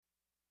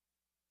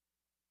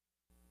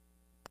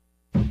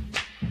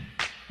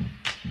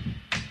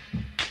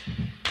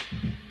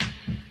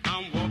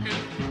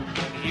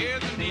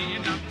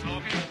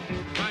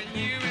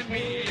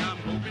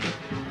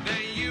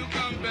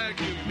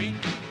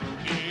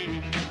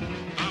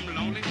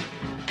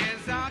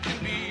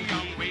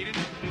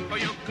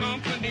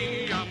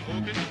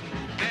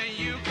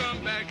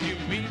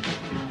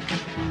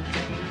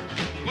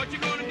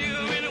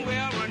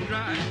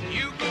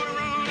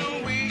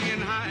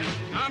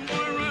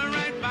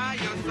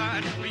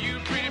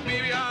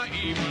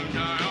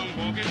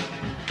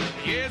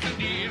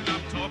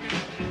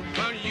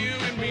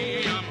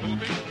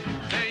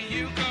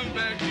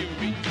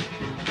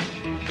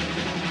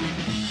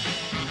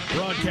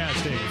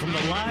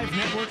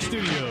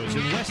Studios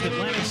in West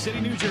Atlantic City,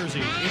 New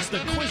Jersey, it's the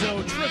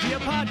Quizzo Trivia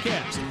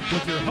Podcast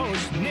with your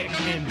hosts, Nick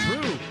and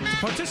Drew. To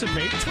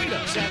participate, tweet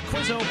us at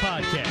Quizzo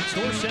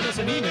Podcast or send us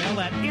an email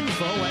at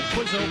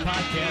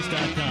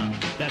info@QuizzoPodcast.com.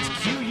 That's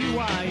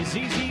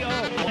QUIZZO.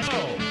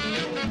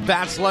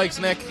 Fats likes,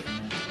 Nick.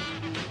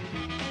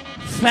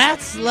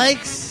 Fats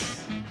likes.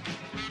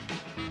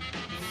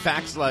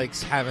 Fax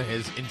likes having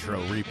his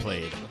intro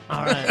replayed.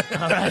 All right.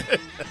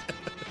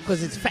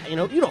 Because it's fat, you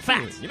know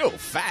fats.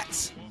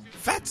 Fats.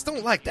 Fats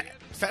don't like that.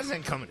 Fats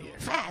ain't coming here.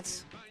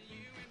 Fats.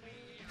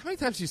 How many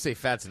times do you say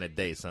fats in a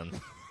day, son?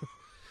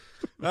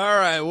 All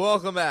right,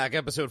 welcome back.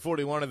 Episode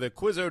 41 of the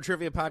Quizzo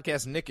Trivia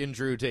Podcast. Nick and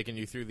Drew taking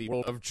you through the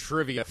world of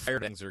trivia.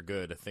 Things are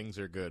good. Things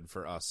are good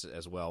for us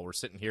as well. We're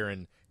sitting here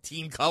in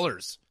team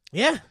colors.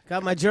 Yeah,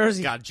 got my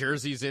jersey. Got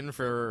jerseys in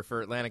for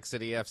Atlantic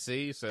City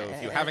FC, so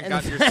if you haven't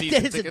gotten your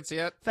season tickets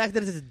yet. The fact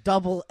that it's a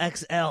double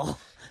XL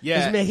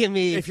is making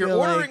me if you're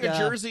feel ordering like, a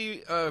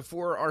jersey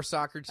for our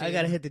soccer team, I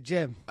got to hit the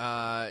gym.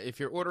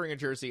 If you're ordering a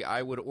jersey,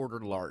 I would order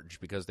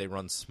large because they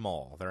run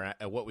small. They're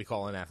at what we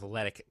call an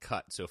athletic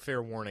cut, so fair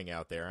warning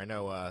out there. I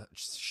know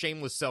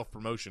shameless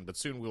self-promotion, but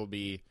soon we'll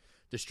be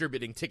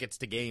distributing tickets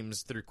to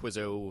games through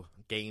Quizzo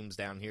Games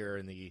down here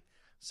in the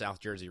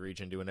South Jersey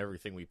region, doing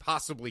everything we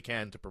possibly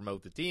can to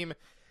promote the team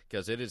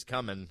because it is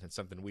coming. It's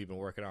something we've been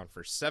working on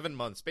for 7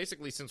 months,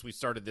 basically since we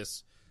started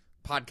this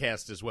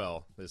podcast as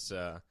well. This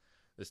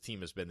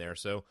team has been there.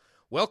 So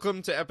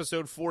welcome to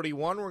episode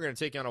 41. We're going to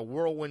take you on a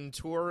whirlwind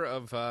tour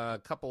of a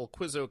couple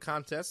Quizzo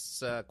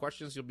contests,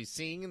 questions you'll be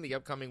seeing in the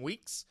upcoming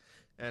weeks.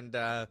 And,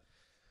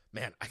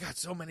 man, I got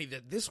so many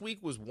that this week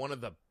was one of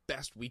the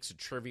best weeks of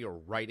trivia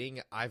writing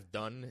I've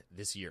done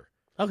this year.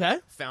 Okay.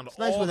 Found it's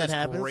nice all when this that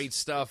happens. Great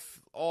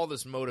stuff, all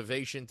this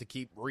motivation to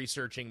keep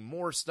researching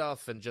more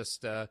stuff, and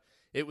just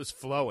it was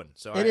flowing.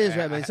 So it is,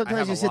 right, man.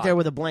 Sometimes you sit there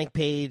with a blank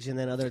page, and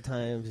then other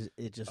times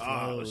it just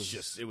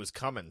flows. It was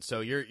coming. So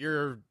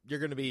you're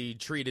going to be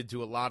treated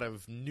to a lot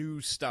of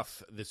new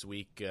stuff this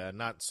week,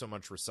 not so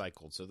much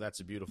recycled. So that's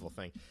a beautiful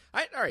thing.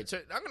 All right, so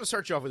I'm going to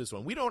start you off with this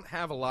one. We don't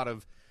have a lot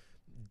of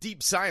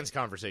deep science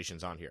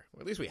conversations on here.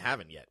 Or at least we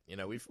haven't yet. You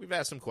know, we've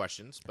asked some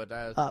questions, but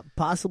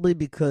possibly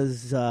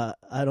because I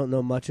don't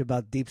know much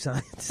about deep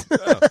science.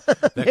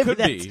 That could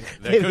be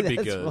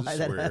because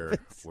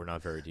we're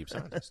not very deep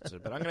scientists.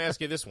 But I'm going to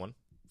ask you this one.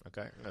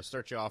 Okay, I'm going to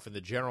start you off in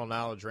the general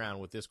knowledge round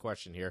with this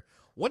question here.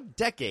 What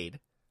decade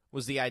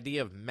was the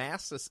idea of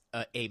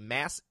a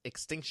mass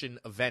extinction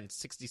event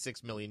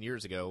 66 million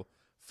years ago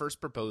first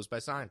proposed by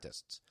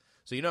scientists?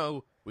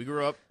 So, we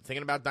grew up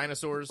thinking about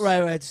dinosaurs.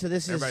 Right. So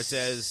everybody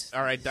says,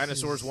 all right,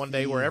 dinosaurs one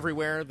day were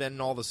everywhere.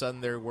 Then all of a sudden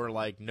there were,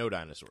 no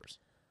dinosaurs.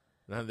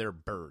 Now they're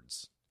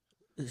birds.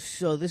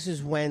 So this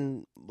is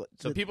when...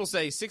 So people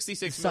say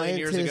 66 million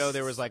years ago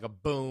there was, a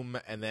boom,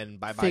 and then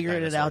bye-bye figured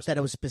dinosaurs. it out that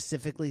it was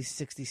specifically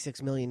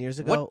 66 million years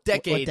ago? What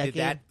decade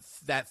did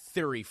that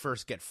theory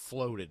first get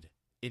floated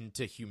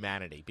into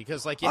humanity?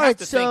 Because, you all have right,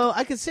 to so think...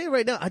 I can say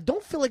right now, I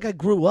don't feel like I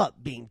grew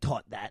up being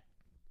taught that.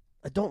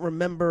 I don't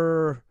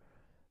remember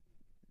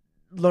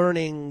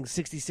learning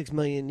 66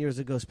 million years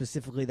ago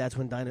specifically. That's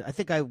when I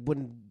think I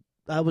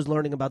was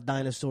learning about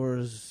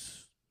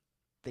dinosaurs.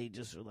 They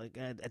just were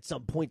at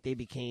some point they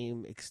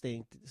became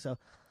extinct. So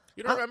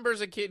you don't remember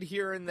as a kid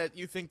hearing that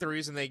you think the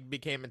reason they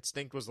became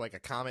extinct was a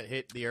comet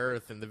hit the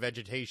earth and the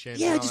vegetation?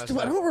 Yeah, and all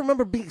I don't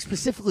remember being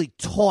specifically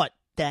taught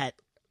that.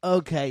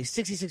 Okay,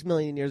 66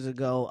 million years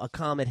ago, a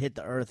comet hit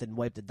the earth and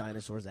wiped the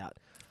dinosaurs out.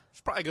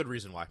 There's probably a good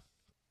reason why.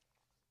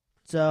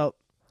 So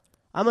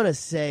I'm going to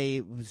say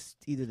it was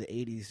either the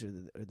 80s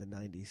or the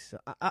 90s. So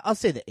I'll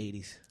say the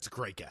 80s. It's a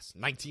great guess.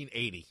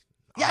 1980.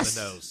 Yes.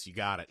 On the nose. You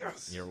got it.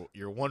 Yes.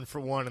 You're 1 for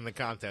 1 in the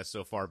contest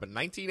so far. But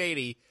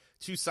 1980,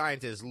 two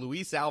scientists,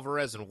 Luis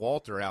Alvarez and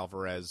Walter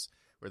Alvarez,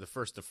 were the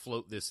first to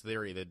float this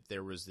theory that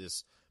there was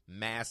this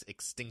mass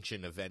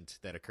extinction event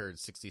that occurred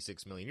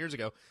 66 million years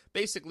ago,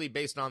 basically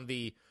based on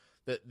the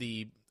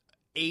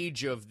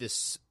age of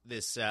this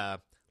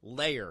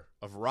layer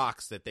of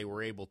rocks that they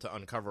were able to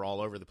uncover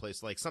all over the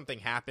place. Something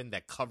happened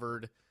that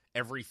covered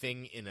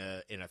everything in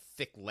a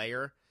thick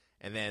layer,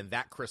 and then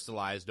that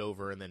crystallized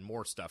over, and then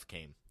more stuff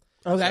came.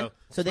 Okay,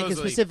 so they can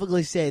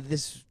specifically say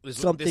this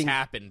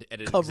happened at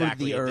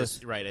the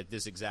Earth at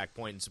this exact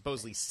point. And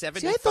supposedly 75%.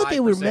 See, I thought they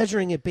were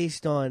measuring it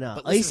based on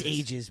ice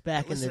ages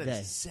back in the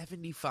day.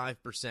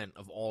 75%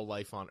 of all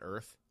life on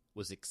Earth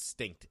was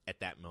extinct at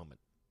that moment.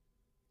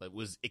 It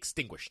was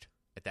extinguished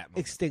at that moment.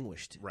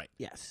 Extinguished, right?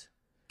 Yes.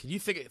 Can you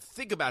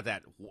think about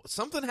that?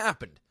 Something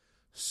happened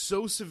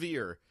so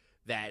severe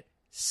that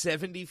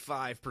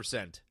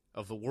 75%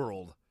 of the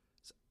world's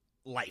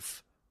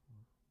life,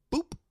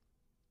 boop.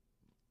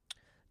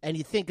 And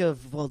you think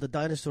of, the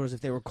dinosaurs, if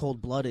they were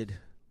cold-blooded,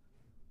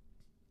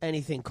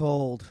 anything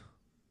cold,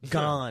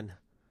 gone.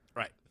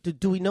 Right.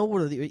 Do we know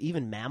were there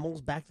even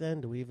mammals back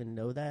then? Do we even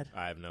know that?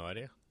 I have no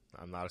idea.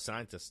 I'm not a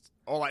scientist.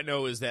 All I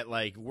know is that,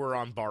 we're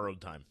on borrowed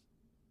time.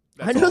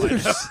 That's I know.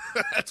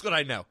 That's what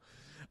I know.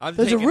 I'm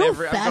going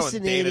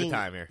day at a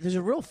time here. There's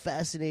a real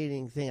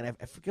fascinating thing, and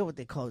I forget what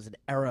they call it. Is it an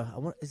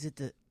era? Is it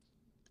the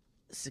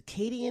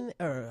circadian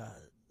or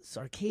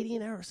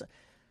Sarkadian era.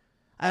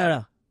 I don't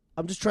know.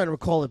 I'm just trying to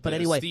recall it. But The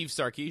anyway, Steve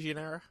Sarkisian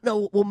era.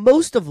 no. Well,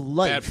 most of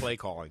life, Bad play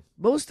calling.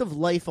 most of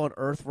life on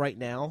Earth right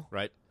now,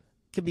 Right.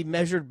 can be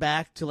measured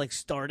back to like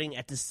starting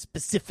at this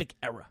specific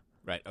era.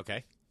 Right.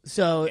 Okay.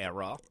 So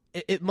Era.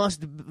 it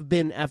must have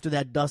been after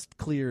that dust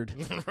cleared,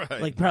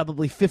 Right. like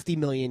probably 50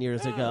 million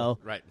years ago.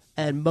 Right.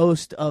 And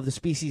most of the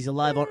species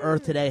alive on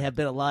Earth today have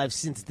been alive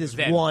since this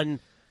Then. one.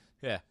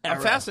 Yeah. Era.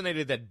 I'm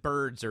fascinated that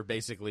birds are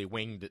basically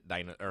winged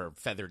or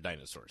feathered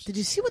dinosaurs. Did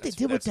you see what That's-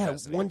 they did with that's that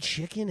fascinating. one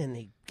chicken and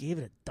they gave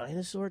it a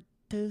dinosaur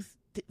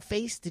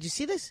face? Did you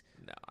see this?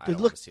 No, I Dude,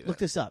 don't look, want to see that. look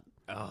this up.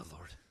 Oh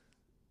Lord.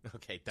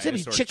 Okay. It's gonna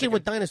be Dinosaur chicken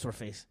with dinosaur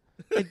face.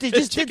 They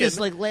just did this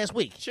like last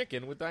week.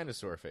 chicken with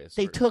dinosaur face.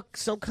 They took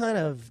some kind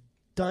of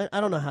I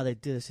don't know how they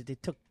did this. They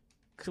took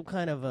some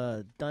kind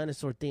of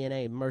dinosaur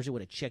DNA and merged it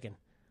with a chicken.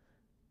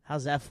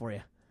 How's that for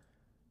you?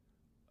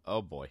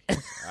 Oh boy.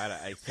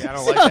 I don't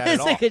So like that at it's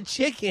all. like a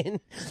chicken,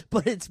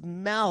 but its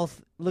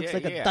mouth looks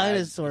like a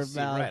dinosaur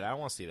mouth Right. I don't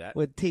want to see that.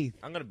 with teeth.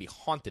 I'm going to be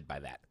haunted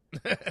by that.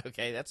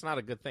 Okay, that's not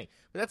a good thing.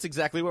 But that's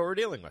exactly what we're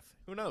dealing with.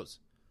 Who knows?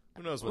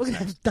 Who knows what's Look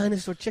at next? those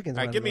dinosaur chickens.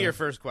 All right, running give me your around.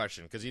 first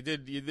question because you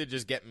did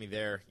just get me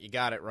there. You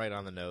got it right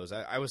on the nose.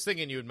 I was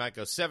thinking you might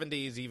go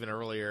 70s, even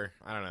earlier.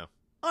 I don't know.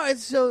 All right,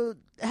 so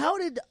how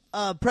did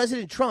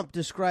President Trump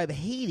describe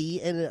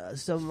Haiti and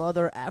some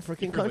other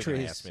African You're really gonna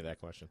countries? ask me that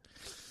question.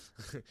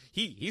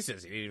 He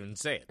says he didn't even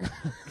say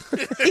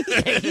it.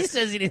 Yeah, he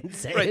says he didn't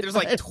say Right, it. there's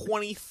but- like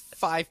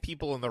 25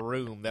 people in the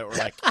room that were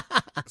like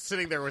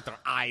sitting there with their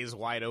eyes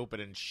wide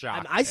open and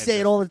shocked. I say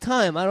it all the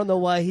time. I don't know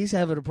why he's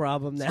having a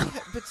problem now.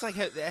 But it's like,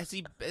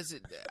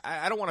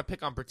 I don't want to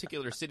pick on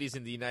particular cities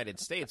in the United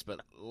States,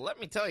 but let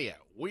me tell you,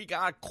 we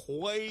got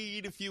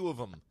quite a few of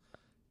them.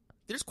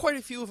 There's quite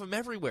a few of them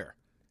everywhere.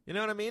 You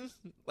know what I mean?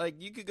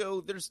 Like, you could go,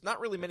 there's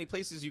not really many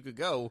places you could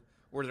go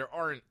where there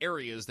aren't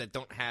areas that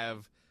don't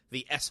have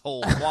the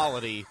S-hole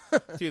quality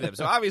to them.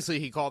 So obviously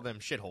he called them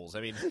shitholes.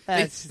 I mean,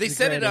 they The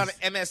said it on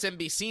greatest.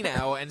 MSNBC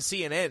now and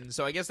CNN,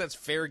 so I guess that's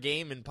fair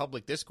game in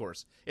public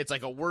discourse. It's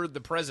like a word the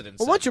president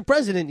Well, said. once your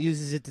president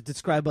uses it to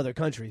describe other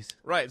countries.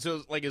 Right,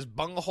 so like is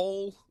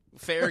bunghole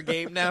fair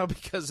game now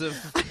because of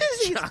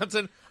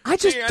Johnson? I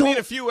just Hey, I don't- need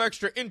a few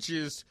extra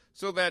inches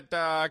so that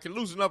I can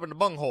loosen up in the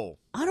bunghole.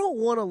 I don't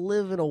want to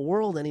live in a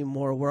world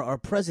anymore where our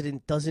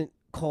president doesn't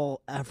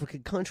call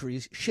African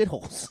countries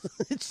shitholes.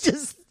 It's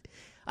just,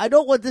 I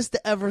don't want this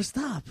to ever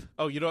stop.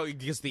 Oh, you know,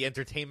 because the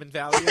entertainment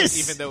value, Yes.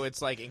 even though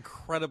it's like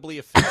incredibly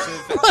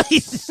offensive and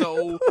Right.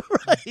 so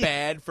Right.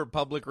 bad for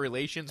public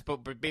relations, but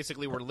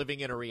basically we're living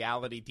in a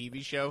reality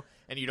TV show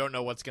and you don't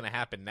know what's going to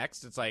happen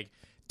next. It's like,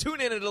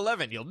 tune in at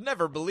 11. You'll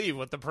never believe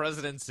what the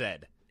president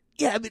said.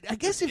 Yeah, I mean, I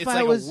guess if It's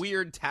I like was... a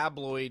weird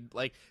tabloid.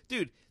 Like,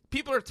 dude,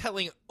 people are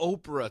telling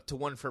Oprah to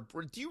run for.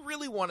 Do you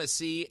really want to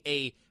see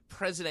a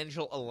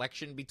presidential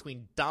election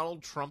between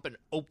Donald Trump and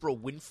Oprah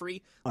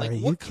Winfrey? Like, Are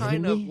you what kind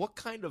kidding of me? what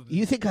kind of?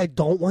 You think I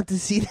don't want to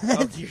see that?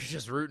 Oh, you're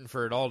just rooting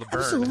for it all to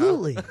burn. huh?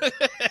 Absolutely.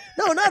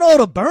 No, not all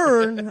to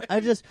burn.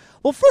 I just...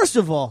 Well, first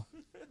of all,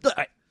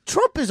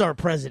 Trump is our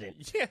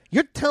president. Yeah.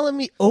 You're telling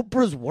me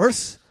Oprah's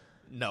worse?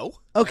 No,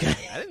 Okay.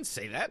 I didn't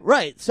say that.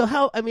 Right. So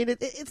how... I mean,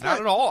 it's Not not...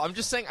 at all. I'm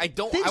just saying I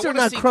don't. Things I are wanna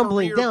not see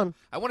crumbling career, down.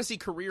 I want to see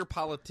career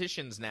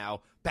politicians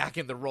now back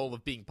in the role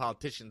of being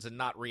politicians and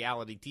not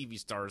reality TV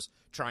stars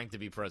trying to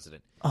be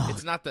president.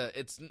 It's not the.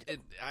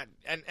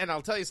 And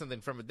I'll tell you something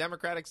from a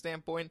Democratic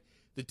standpoint.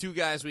 The two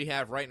guys we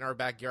have right in our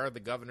backyard, the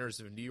governors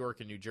of New York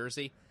and New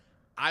Jersey,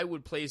 I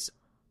would place.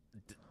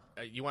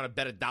 You want to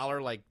bet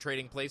 $1 like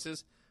trading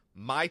places?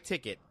 My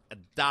ticket,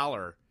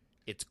 $1.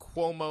 It's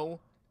Cuomo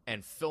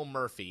and Phil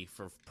Murphy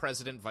for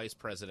president, vice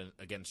president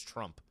against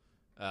Trump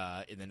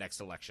in the next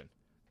election.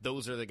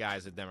 Those are the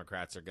guys that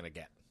Democrats are going to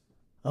get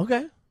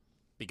Okay.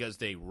 because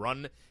they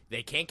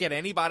can't get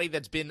anybody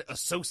that's been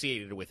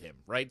associated with him,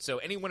 right? So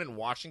anyone in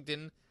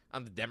Washington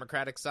on the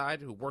Democratic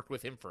side who worked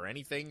with him for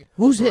anything.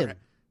 Who's him?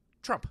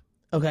 Trump,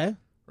 Okay.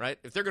 right?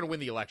 If they're going to win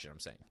the election, I'm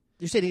saying.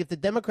 You're saying if the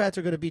Democrats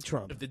are going to beat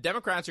Trump. If the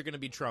Democrats are going to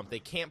be Trump, they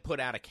can't put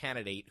out a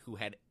candidate who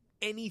had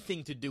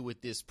anything to do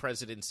with this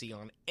presidency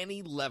on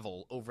any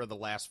level over the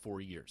last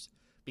 4 years,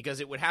 because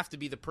it would have to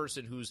be the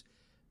person who's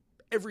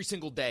every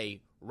single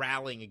day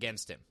rallying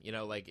against him. You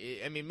know, like,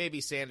 I mean, maybe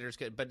Sanders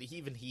could, but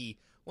even he,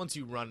 once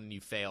you run and you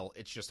fail,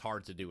 it's just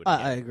hard to do it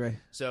again. I agree.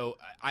 So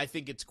I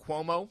think it's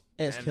Cuomo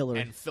Ask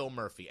Hillary. and Phil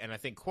Murphy, and I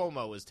think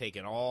Cuomo has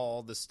taken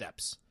all the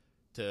steps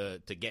to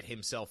get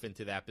himself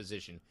into that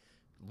position.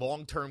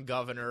 Long-term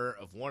governor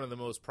of one of the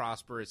most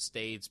prosperous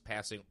states,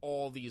 passing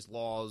all these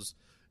laws,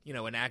 you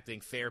know,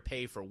 enacting fair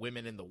pay for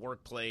women in the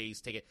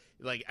workplace.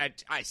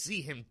 I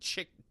see him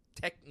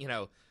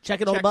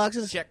Checking all the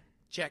boxes?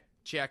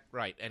 Check,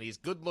 right. And he's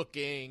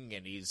good-looking,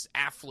 and he's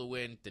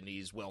affluent, and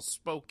he's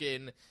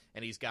well-spoken,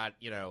 and he's got,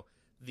 you know,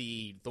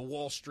 the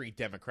Wall Street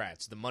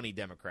Democrats, the money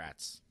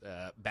Democrats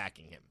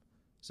backing him.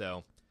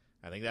 So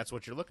I think that's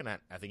what you're looking at.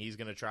 I think he's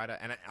going to try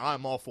to, and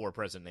I'm all for a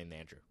president named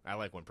Andrew. I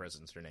like when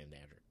presidents are named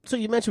Andrew. So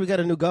you mentioned we got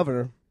a new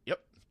governor. Yep.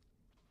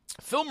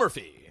 Phil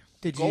Murphy.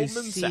 Did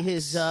Goldman you see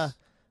Sachs.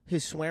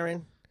 his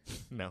swearing?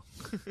 No,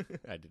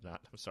 I did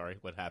not. I'm sorry.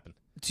 What happened?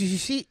 Did you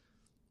see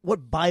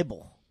what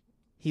Bible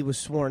he was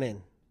sworn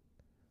in?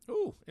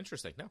 Ooh,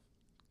 interesting. No.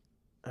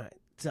 All right.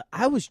 So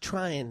I was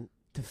trying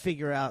to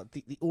figure out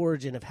the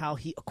origin of how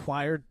he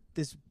acquired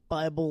this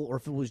Bible, or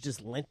if it was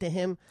just lent to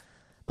him.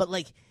 But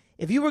like,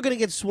 if you were going to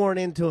get sworn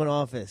into an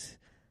office,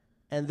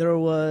 and there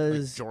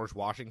was Like George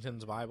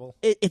Washington's Bible,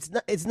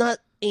 it's not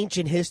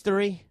ancient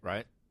history,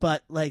 right?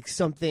 but like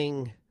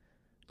something.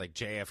 Like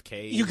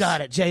JFK's. You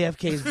got it,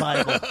 JFK's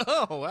Bible.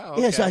 Oh wow.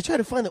 Okay. Yeah, so I tried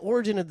to find the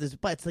origin of this,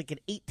 but it's like an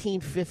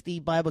 1850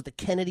 Bible, the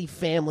Kennedy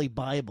family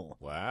Bible,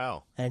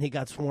 Wow. and he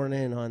got sworn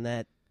in on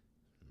that.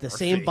 The Murphy,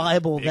 same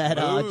Bible big that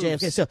moves.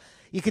 JFK. So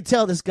you could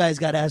tell this guy's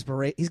got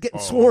aspiration. He's getting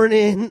sworn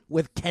in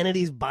with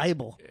Kennedy's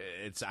Bible.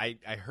 I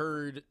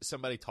heard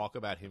somebody talk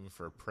about him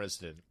for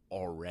president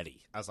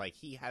already. I was like,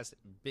 he hasn't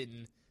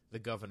been the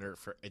governor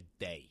for a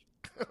day.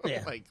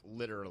 Yeah. Like,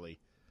 literally.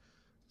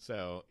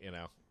 So,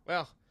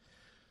 well,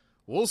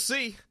 we'll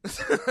see.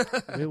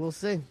 We will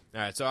see.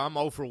 All right, so I'm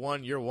 0 for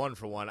 1. You're 1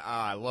 for 1.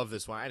 I love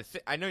this one.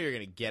 I know you're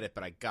going to get it,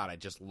 but I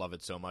just love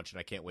it so much, and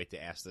I can't wait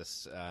to ask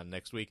this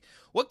next week.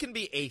 What can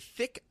be a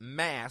thick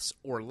mass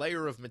or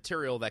layer of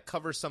material that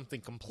covers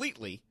something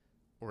completely,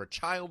 or a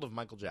child of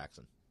Michael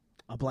Jackson?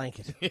 A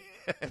blanket.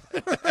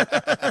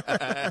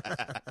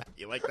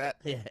 You like that?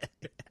 Yeah.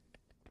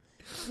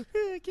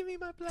 Give me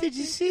my blanket. Did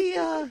you see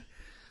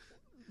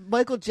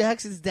Michael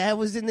Jackson's dad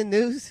was in the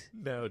news?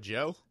 No,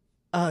 Joe?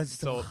 Oh, it's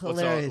So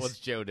hilarious. what's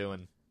Joe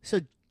doing? So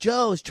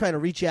Joe is trying to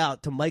reach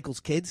out to Michael's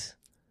kids.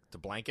 To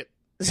blanket?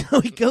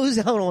 So he goes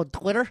out on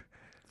Twitter.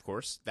 Of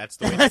course. That's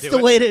the way That's to do the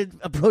it. way to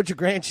approach your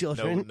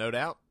grandchildren. No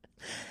doubt.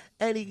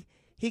 And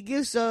he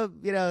gives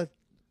some,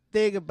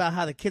 thing about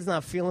how the kid's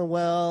not feeling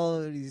well,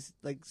 and he's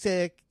like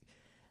sick,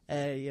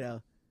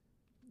 and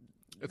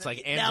It's like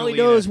now he Angelina.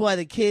 knows why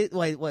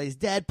his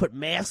dad put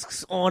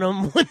masks on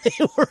him when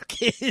they were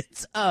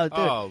kids. Oh, dude.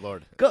 Oh,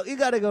 Lord. You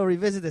got to go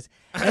revisit this.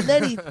 And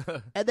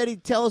then he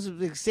tells him,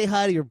 like, say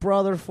hi to your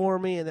brother for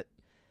me. And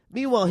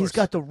meanwhile, he's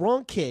got the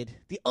wrong kid.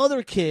 The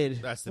other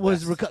kid That's the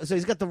was best. so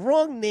he's got the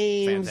wrong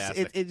names.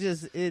 Fantastic. It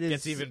is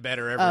Gets even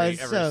better every it's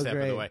step so of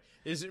great. the way.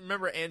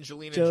 Remember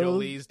Angelina Joe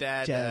Jolie's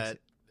dad, Jackson.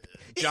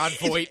 John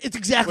Voight? It's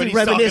exactly when he's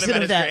talking reminiscent about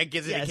of his that.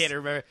 grandkids, and Yes. he can't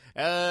remember.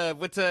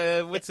 What's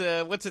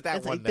it that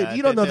It's one? like, dude,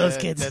 you don't know those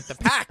kids. The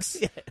Pax.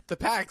 Yeah. The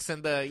Pax,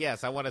 and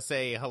yes, I want to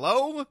say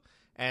hello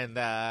and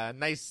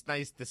nice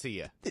to see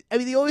you. I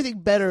mean, the only thing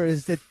better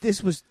is that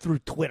this was through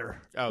Twitter.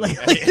 Oh, like,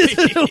 yeah.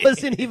 it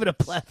wasn't even a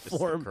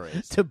platform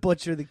Christ. to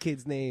butcher the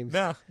kids' names.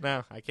 No,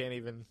 I can't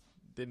even.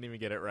 Didn't even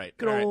get it right.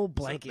 Good All right, old so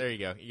blanket. there you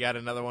go. You got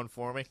another one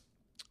for me?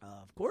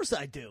 Of course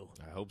I do.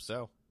 I hope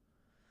so.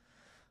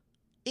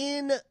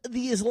 In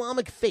the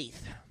Islamic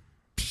faith,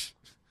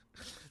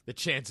 The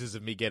chances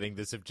of me getting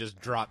this have just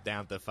dropped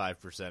down to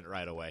 5%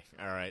 right away.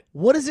 All right.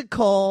 what is it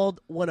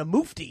called when a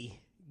mufti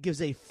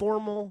gives a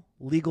formal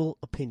legal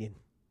opinion?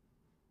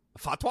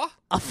 Fatwa?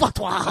 A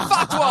fatwa.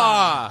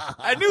 Fatwa!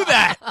 I knew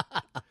that!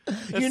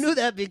 You knew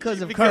that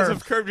because of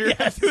Curb Your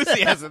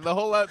Enthusiasm. The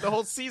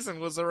whole season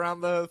was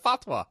around the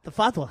fatwa. The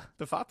fatwa.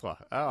 The fatwa.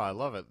 Oh, I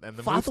love it. And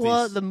the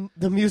Fatwa, muftis.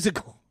 the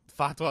musical.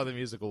 Fatwa the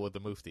musical with the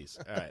muftis.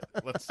 All right,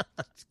 let's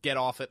get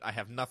off it. I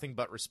have nothing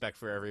but respect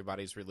for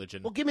everybody's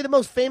religion. Well, give me the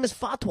most famous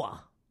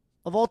fatwa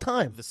of all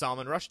time. The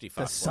Salman Rushdie fatwa.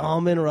 The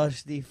Salman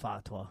Rushdie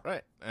fatwa.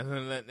 Right,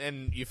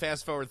 and you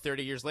fast forward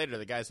 30 years later,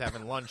 the guy's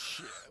having lunch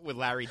with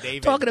Larry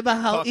David, Talking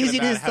about how easy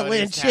it is to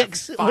land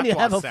chicks when you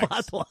have a sex.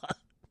 fatwa.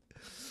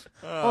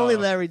 Oh, Only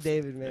Larry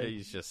David, man.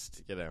 He's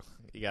just,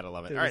 you gotta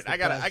love it. Dude, All right, it's the I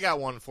best. got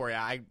one for you.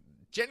 I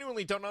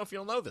genuinely don't know if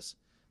you'll know this.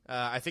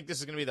 I think this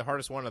is going to be the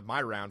hardest one of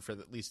my round for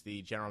at least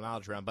the general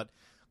knowledge round. But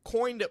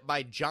coined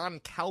by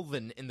John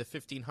Calvin in the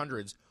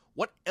 1500s,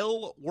 what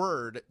L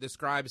word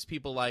describes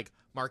people like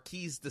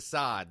Marquise de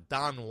Sade,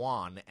 Don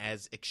Juan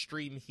as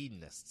extreme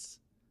hedonists?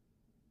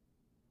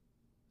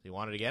 You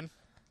want it again?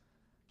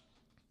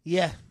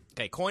 Yeah.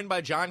 Okay, coined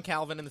by John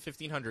Calvin in the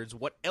 1500s,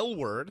 what L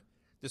word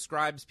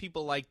describes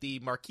people like the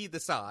Marquis de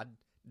Sade,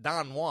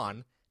 Don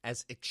Juan,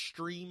 as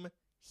extreme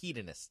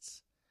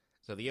hedonists?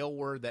 So the L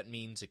word that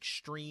means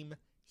extreme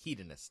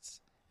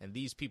hedonists. And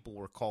these people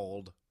were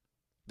called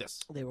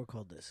this. They were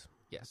called this.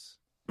 Yes.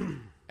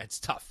 It's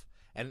tough.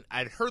 And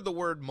I'd heard the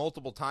word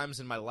multiple times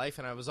in my life,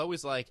 and I was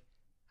always like,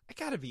 I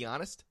gotta be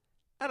honest,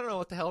 I don't know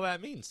what the hell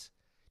that means.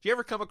 Do you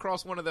ever come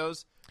across one of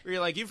those where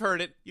you're like, you've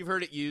heard it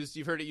used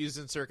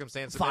in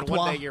circumstances, and then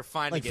one day you're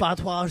finding like it.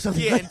 fatwa or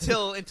something. Yeah, like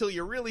that. until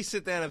you really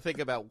sit down and think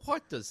about,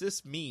 what does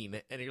this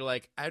mean? And you're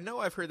like, I know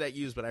I've heard that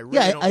used, but I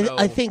really don't know.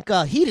 I think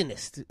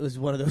hedonist was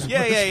one of those words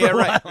Yeah, for a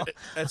right. while.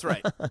 That's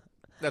right.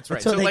 That's right.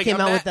 Until so they like,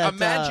 came out with that,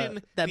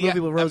 imagine that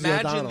movie with Rosie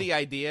Imagine O'Donnell. the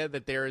idea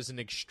that there is an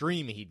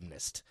extreme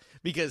hedonist,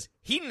 because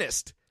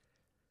hedonist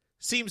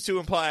seems to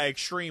imply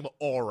extreme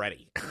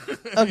already.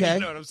 Okay. You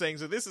know what I'm saying?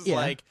 So this is Yeah.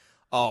 like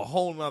a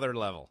whole nother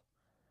level.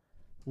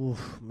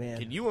 Oof, man.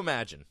 Can you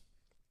imagine?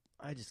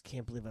 I just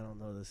can't believe I don't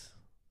know this.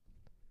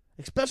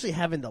 Especially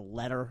having the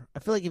letter. I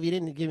feel like if you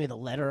didn't give me the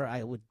letter,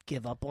 I would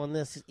give up on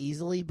this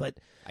easily. But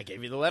I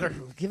gave you the letter.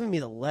 Giving me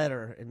the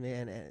letter, and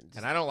man,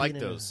 and I don't like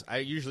those. I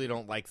usually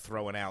don't like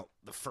throwing out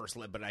the first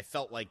letter, but I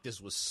felt like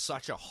this was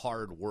such a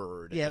hard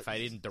word. Yeah, if I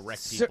didn't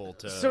direct people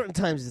to certain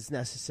times, it's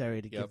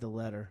necessary to give the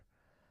letter.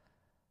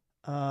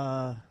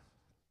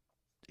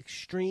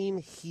 Extreme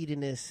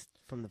hedonist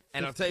from the 1500s.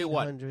 And I'll tell you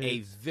what, a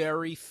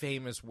very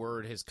famous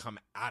word has come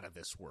out of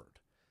this word.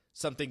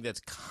 Something that's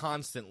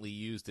constantly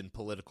used in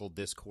political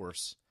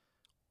discourse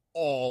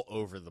all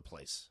over the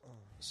place.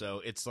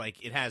 So it's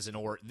like it has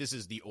this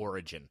is the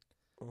origin.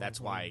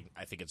 That's why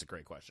I think it's a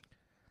great question.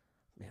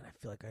 Man, I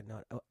feel like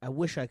I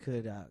wish I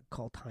could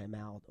call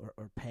timeout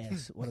or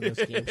pass one of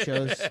those game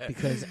shows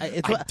because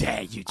I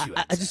dare you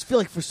to. I just feel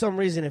like for some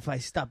reason if I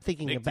stop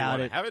thinking Nick, about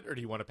do you want to have it or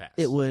do you want to pass?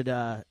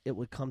 it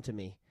would come to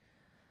me.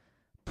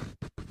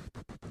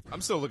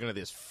 I'm still looking at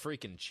this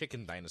freaking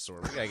chicken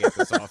dinosaur. We gotta get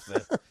this off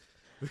the.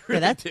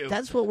 Yeah,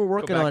 that's what we're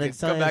working on in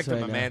science. Go back to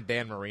right my now. man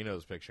Dan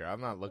Marino's picture.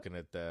 I'm not looking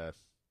at the.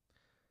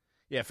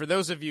 Yeah, for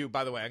those of you,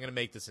 by the way, I'm going to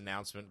make this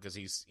announcement because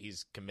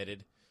he's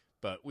committed.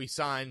 But we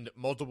signed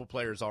multiple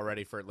players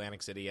already for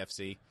Atlantic City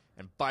FC,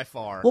 and by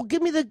far. Well,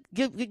 give me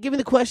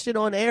the question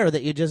on air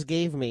that you just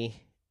gave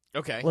me.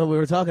 Okay. When we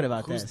were talking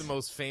about Who's this, the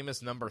most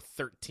famous number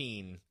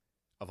 13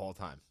 of all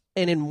time?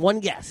 And in one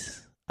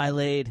guess, I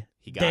laid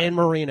Dan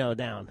Marino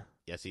down.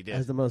 Yes, he did.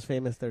 As the most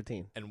famous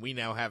 13. And we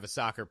now have a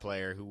soccer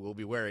player who will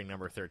be wearing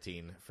number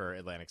 13 for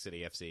Atlantic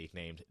City FC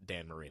named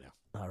Dan Marino.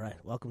 All right.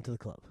 Welcome to the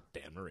club.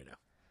 Dan Marino.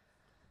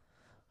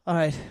 All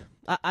right.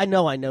 I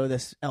know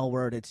this L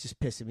word. It's just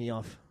pissing me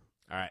off.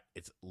 All right.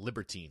 It's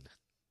libertine.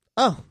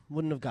 Oh,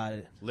 wouldn't have got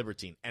it.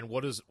 Libertine. And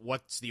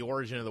what's the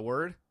origin of the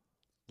word?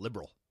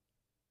 Liberal.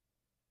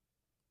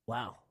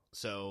 Wow.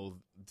 So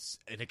it's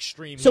an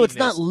extreme. So it's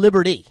not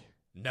liberty.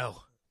 No.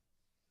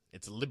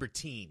 It's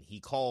libertine.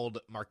 He called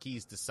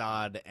Marquise de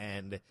Sade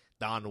and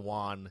Don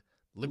Juan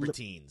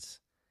libertines.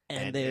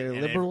 And they're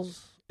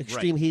liberals?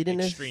 Extreme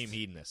hedonists? Extreme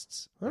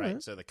hedonists. All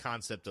right. So the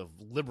concept of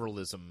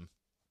liberalism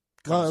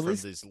well, comes at from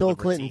least these Bill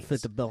libertines. Clinton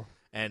fit the bill.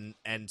 And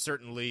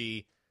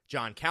certainly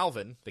John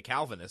Calvin, the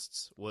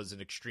Calvinists, was an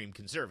extreme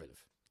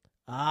conservative.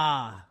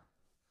 Ah.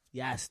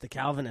 Yes, the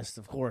Calvinists,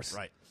 of course.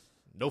 Right.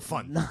 No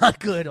fun. Not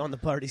good on the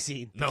party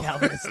scene. The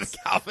Calvinists.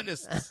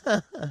 Calvinists.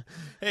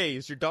 Hey,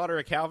 is your daughter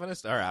a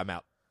Calvinist? All right, I'm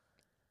out.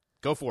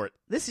 Go for it.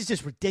 This is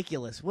just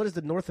ridiculous. What is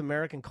the North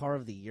American car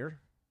of the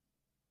year?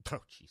 Oh,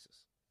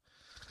 Jesus.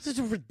 This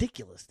is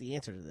ridiculous, the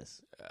answer to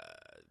this.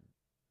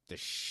 The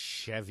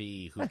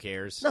Chevy, who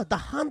cares? No, the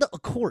Honda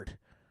Accord.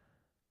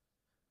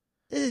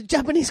 It's a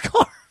Japanese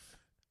car.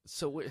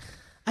 So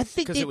I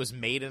think because it was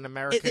made in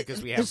America,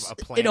 because we have a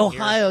plant in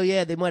Ohio. here?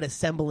 Yeah, they might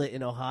assemble it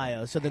in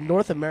Ohio. So the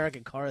North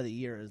American car of the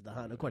year is the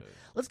Honda Accord.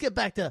 Let's get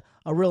back to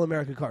a real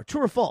American car.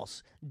 True or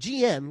false?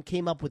 GM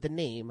came up with the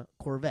name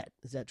Corvette.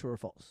 Is that true or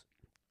false?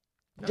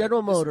 No,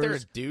 General Motors. Is there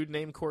a dude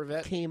named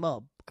Corvette? Came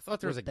up. I thought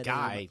there was a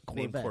guy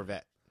named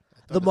Corvette.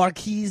 The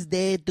Marquise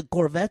de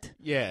Corvette?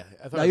 Yeah.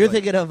 No, you're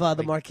thinking of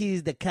the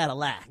Marquise de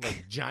Cadillac.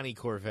 Like Johnny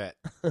Corvette.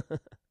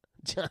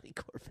 Johnny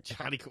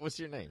Corvette. What's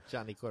your name?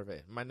 Johnny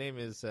Corvette. My name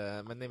is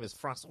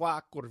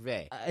Francois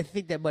Corvette. I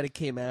think that might have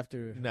came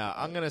after. No,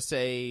 I'm gonna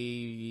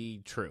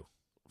say true.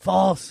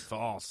 False.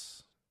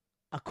 False.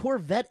 A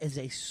Corvette is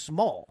a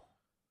small,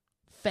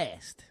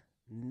 fast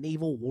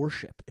naval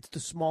warship. It's the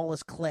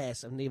smallest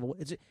class of naval.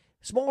 It's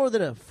smaller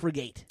than a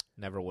frigate.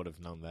 Never would have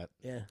known that.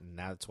 Yeah. And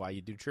that's why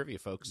you do trivia,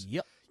 folks.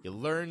 Yep. You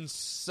learn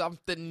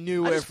something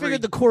new I every just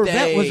figured the Corvette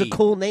day. was a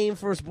cool name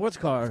for a sports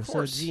car, so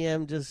course.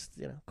 GM just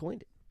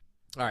coined it.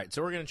 All right,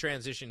 so we're going to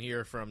transition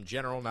here from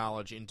general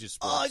knowledge into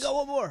sports. Oh, I got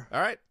one more.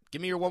 All right,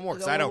 give me your one more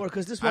because I don't.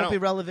 Because this won't be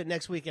relevant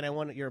next week, and I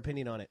want your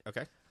opinion on it.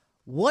 Okay.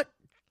 What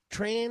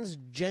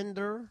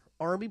transgender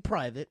Army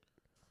private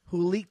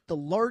who leaked the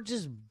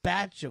largest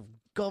batch of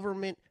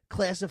government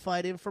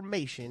classified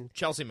information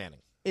Chelsea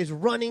Manning is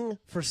running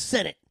for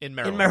Senate in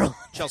Maryland.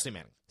 Chelsea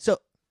Manning. So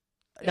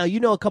now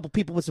you know a couple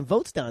people with some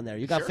votes down there.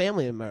 You got Sure.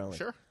 family in Maryland.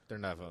 Sure, they're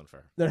not voting for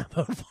her. They're not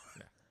voting for her.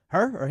 No.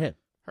 Her or him?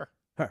 Her.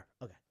 Her.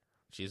 Okay.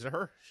 She's a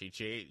her.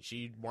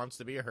 She wants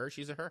to be a her.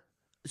 She's a her.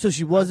 So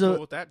she was cool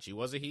with that. She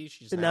was a he.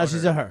 She's now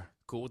she's a her.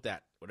 Cool with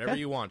that. Whatever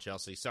you want,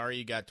 Chelsea. Sorry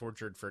you got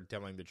tortured for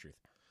telling the truth.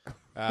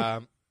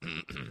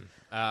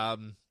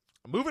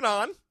 Moving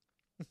on.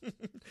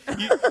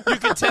 you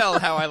can tell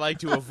how I like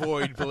to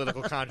avoid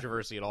political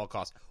controversy at all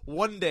costs.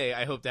 One day,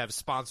 I hope to have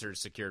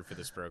sponsors secured for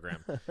this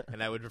program,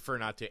 and I would prefer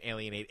not to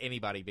alienate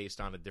anybody based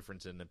on a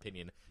difference in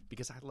opinion,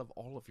 because I love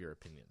all of your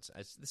opinions.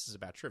 This is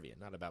about trivia,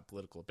 not about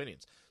political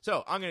opinions.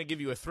 So I'm going to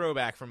give you a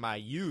throwback from my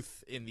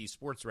youth in the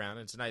sports round.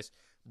 It's a nice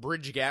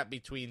bridge gap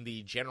between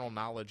the general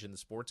knowledge and the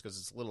sports, because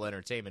it's a little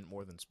entertainment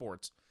more than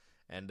sports.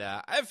 And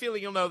I have a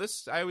feeling you'll know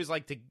this. I always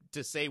like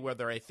to say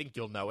whether I think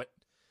you'll know it.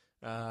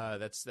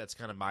 That's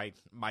kind of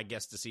my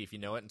guess to see if you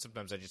know it, and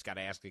sometimes I just got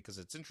to ask it because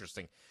it's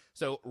interesting.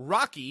 So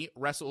Rocky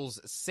wrestles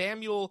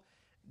Samuel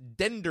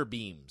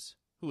Denderbeams,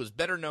 who is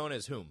better known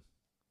as whom?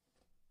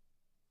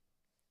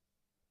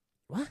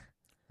 What?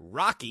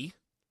 Rocky.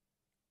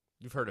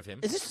 You've heard of him.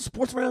 Is this a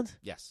sports round?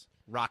 Yes.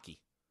 Rocky.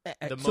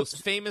 The So-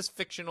 most famous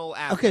fictional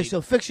athlete. Okay,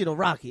 so fictional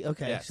Rocky.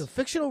 Okay, Yes. so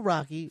fictional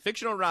Rocky.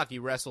 Fictional Rocky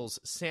wrestles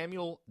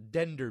Samuel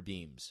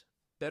Denderbeams,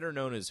 better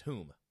known as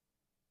whom?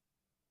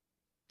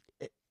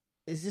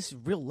 Is this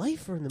real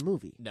life or in the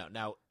movie? No.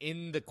 Now,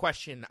 in the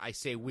question, I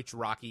say which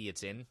Rocky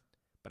it's in,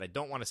 but I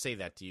don't want to say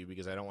that to you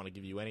because I don't want to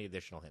give you any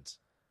additional hints.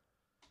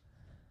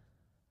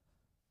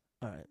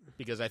 All right.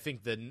 Because I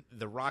think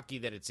the Rocky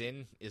that it's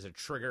in is a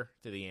trigger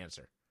to the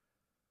answer.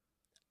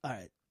 All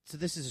right. So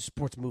this is a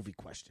sports movie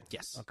question.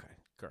 Yes. Okay.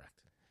 Correct.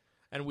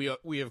 And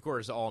we of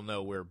course all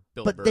know where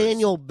Bill But Burr's...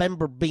 Daniel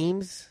Bember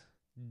Beams.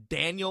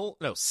 Samuel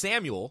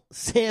Samuel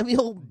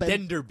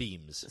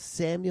Denderbeams.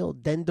 Samuel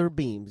Dender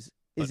Beams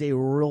is a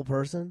real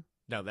person.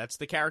 No, that's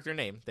the character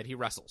name that he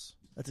wrestles.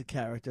 That's a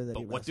character that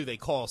But he what do they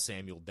call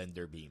Samuel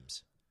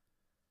Denderbeams?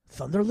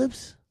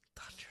 Thunderlips?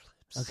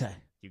 Thunderlips. Okay.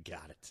 You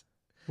got it.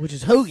 Which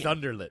is Hogan.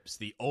 Thunderlips,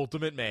 the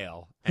ultimate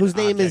male, Whose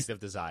name object is of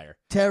desire.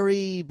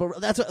 Terry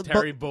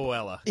Terry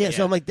Boella. Yeah,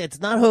 so I'm like, that's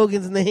not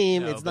Hogan's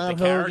name. No, It's but not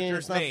the Hogan. character's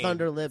It's not name,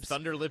 Thunderlips.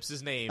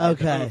 Thunderlips' name in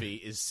Okay. the movie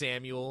is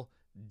Samuel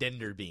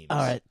Denderbeams. All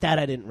right, that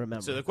I didn't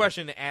remember. So the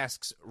question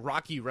asks,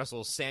 Rocky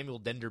wrestles Samuel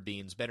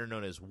Denderbeams, better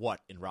known as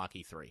what in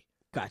Rocky 3?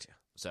 Gotcha.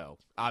 So,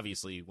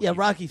 obviously,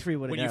 Rocky 3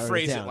 would have when you narrowed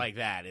phrase it it down. like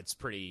that, it's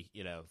pretty,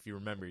 if you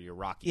remember your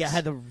Rockies. Yeah, I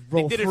had to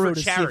They roll did it through for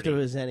to charity. see if there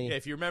was any. Yeah,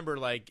 if you remember,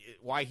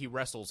 why he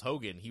wrestles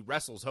Hogan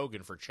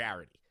for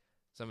charity.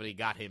 Somebody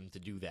got him to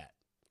do that.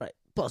 Right.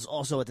 Plus,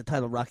 also at the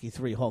time of Rocky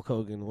 3, Hulk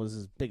Hogan was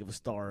as big of a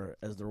star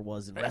as there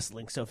was in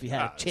wrestling. So if you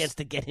had a chance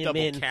to get him double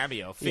in,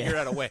 cameo, figure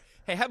out a way.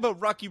 Hey, how about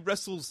Rocky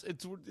wrestles?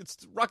 It's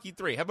Rocky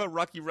 3. How about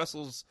Rocky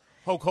wrestles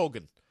Hulk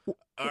Hogan?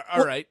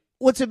 All right.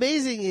 What's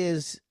amazing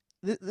is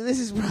this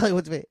is probably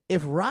what's amazing.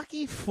 If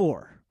Rocky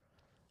 4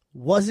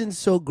 wasn't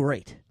so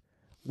great,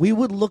 we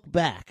would look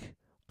back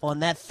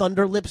on that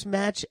Thunderlips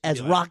match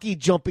as Rocky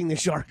jumping the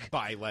shark.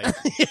 By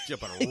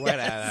jumping right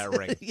out of that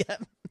ring. Yeah.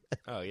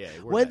 Oh yeah.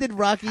 When did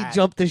Rocky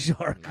jump the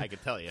shark? I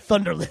could tell you.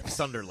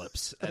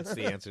 Thunderlips. That's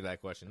the answer to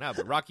that question. No,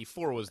 but Rocky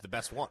 4 was the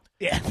best one.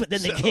 Yeah, but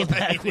then they came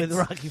back with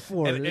Rocky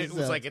 4. And it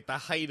was like at the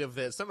height of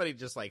this. Somebody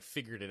just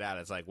figured it out.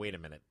 It's like, wait a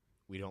minute,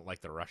 we don't like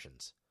the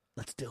Russians.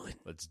 Let's do it.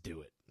 Let's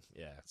do it.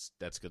 Yeah,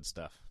 that's good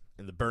stuff.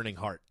 And the Burning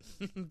Heart,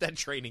 that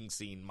training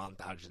scene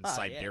montage in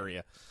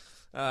Siberia.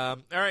 Yeah.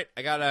 All right,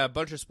 I got a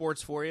bunch of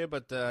sports for you,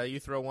 but you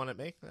throw one at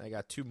me. I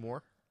got two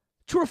more.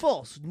 True or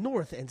false?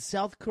 North and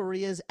South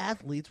Korea's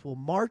athletes will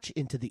march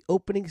into the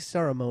opening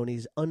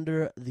ceremonies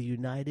under the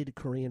United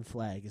Korean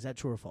flag. Is that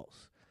true or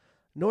false?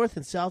 North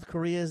and South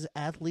Korea's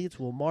athletes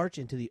will march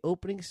into the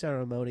opening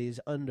ceremonies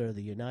under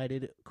the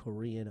United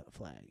Korean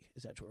flag.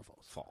 Is that true or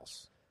false?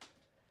 False.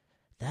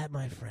 That,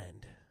 my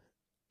friend,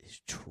 is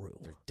true.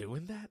 They're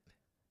doing that?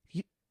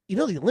 You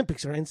know the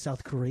Olympics are in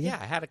South Korea? Yeah,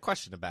 I had a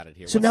question about it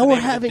here. So What's now the we're name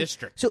of the having...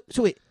 district?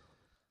 So wait.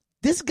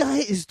 This guy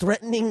is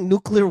threatening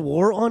nuclear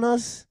war on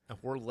us, And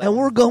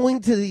we're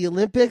going to the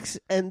Olympics,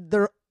 and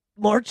they're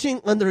marching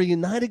under a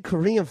United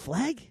Korean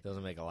flag?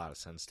 Doesn't make a lot of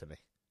sense to me.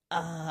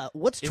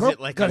 What's Trump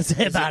going to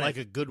say about it? Like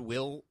a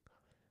goodwill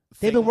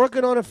They've thing? been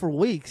working on it for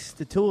weeks,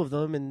 the two of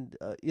them, and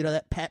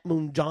that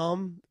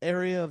Panmunjom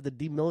area of the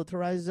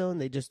demilitarized zone.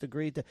 They just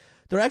agreed to.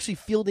 They're actually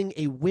fielding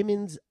a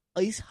women's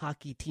ice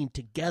hockey team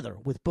together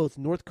with both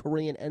North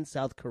Korean and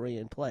South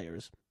Korean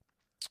players,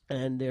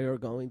 and they're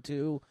going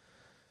to.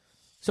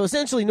 So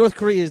essentially, North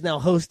Korea is now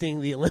hosting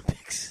the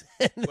Olympics.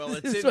 Well,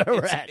 this is where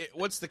we're at.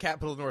 What's the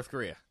capital of North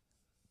Korea?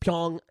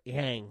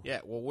 Pyongyang. Yeah.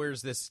 Well,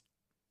 where's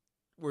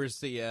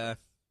the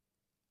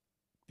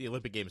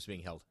Olympic Games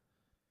being held?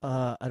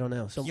 I don't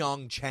know. So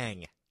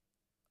Pyeongchang.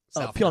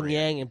 Oh, South Korea.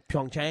 Pyongyang and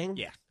Pyeongchang?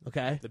 Yeah.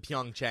 Okay. The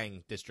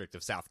Pyeongchang district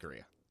of South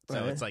Korea.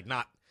 So Right. it's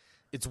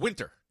it's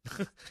winter.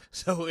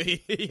 So, you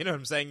know what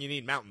I'm saying? You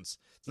need mountains.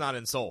 It's not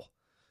in Seoul.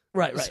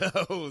 Right.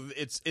 So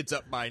it's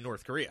up by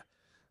North Korea.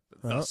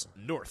 Thus,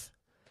 north.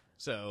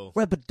 So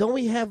Right, but don't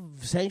we have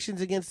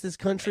sanctions against this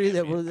country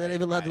that we're not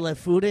even allowed to let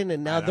food in,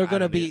 and now they're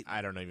going to be...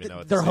 I don't even know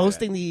what to They're say to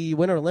hosting the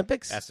Winter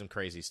Olympics? That's some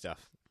crazy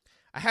stuff.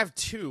 I have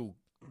two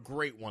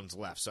great ones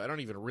left, so I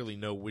don't even really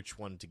know which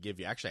one to give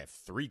you. Actually, I have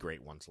three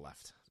great ones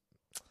left.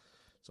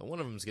 So one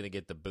of them's going to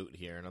get the boot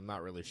here, and I'm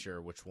not really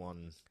sure which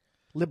one.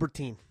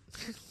 Libertine.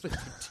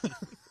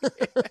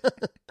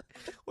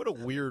 What a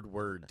weird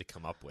word to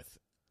come up with.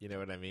 You know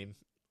what I mean?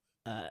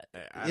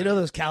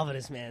 Those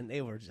Calvinists, man,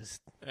 they were just...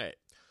 All right.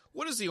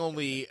 What is the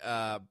only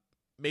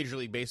Major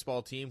League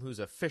Baseball team whose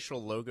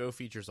official logo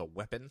features a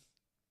weapon?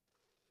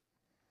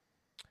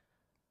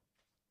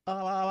 Hey,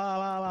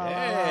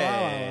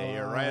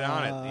 you're right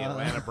on it. The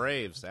Atlanta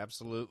Braves,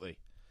 absolutely.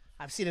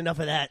 I've seen enough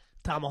of that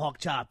tomahawk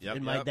chop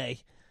in my day.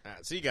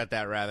 So you got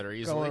that rather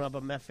easily. Growing up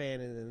a Met fan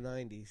in the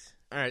 90s.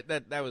 All right,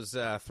 that was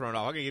thrown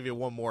off. I'm going to give you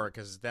one more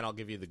because then I'll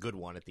give you the good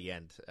one at the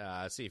end.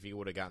 See if you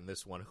would have gotten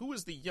this one. Who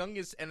was the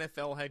youngest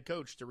NFL head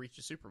coach to reach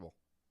a Super Bowl?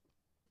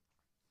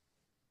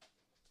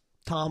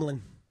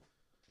 Tomlin.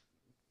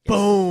 Yes.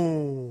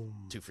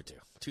 Boom. 2 for 2.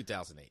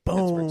 2008. Boom.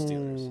 Pittsburgh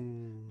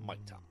Steelers.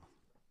 Mike Tomlin.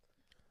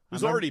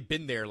 Who's already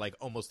been there like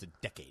almost a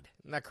decade.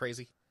 Isn't that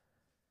crazy?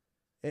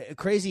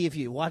 Crazy if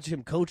you watch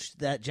him coach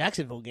that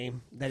Jacksonville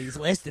game that he's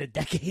lasted a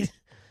decade.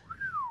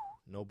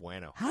 No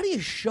bueno. How do you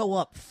show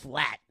up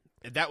flat?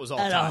 That was all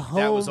At a Todd.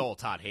 That was home- all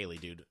Todd Haley,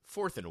 dude.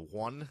 4th and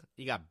 1.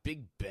 You got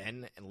Big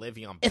Ben and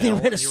Le'Veon And they Bell,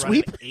 ran a and you're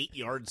running sweep? an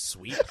 8-yard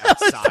sweep That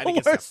was outside the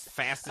against the worst.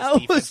 fastest That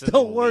defense was in the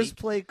the worst league.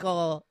 play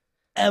call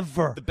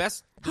ever. The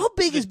best. How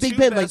big the is Big two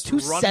Ben? Like best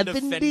 270?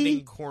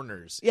 run-defending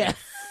corners Yeah. in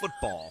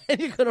football. And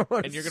you're gonna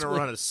run. And you're going to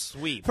run a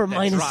sweep for that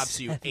minus drops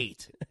you 7.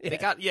 8.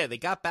 Yeah. They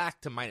got back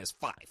to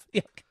 -5.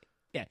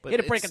 Yeah, But hit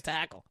a break a it's-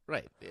 tackle.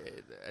 Right.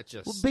 It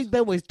just. Well, Big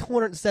Ben weighs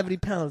 270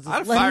 pounds. I'd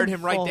have Let fired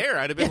him right fall. there.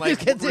 I'd have been Yeah,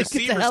 like, get the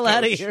receivers hell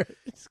out of coach. here.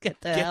 Just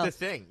get the Get hell the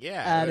thing,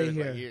 yeah. outta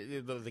Like,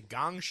 here. the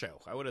gong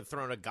show. I would have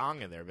thrown a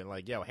gong in there, been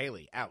like, "Yo,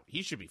 Haley, out.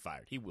 He should be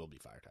fired. He will be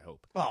fired. I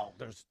hope." Oh,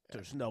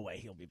 there's no way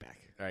he'll be back.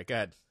 All right, go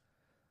ahead.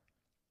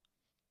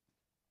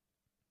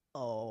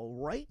 All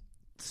right.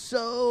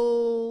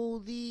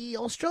 So the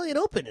Australian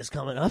Open is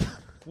coming up.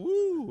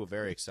 Woo!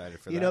 Very excited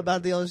for that. You know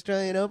about the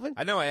Australian Open?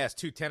 I know I asked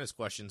 2 tennis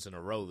questions in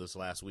a row this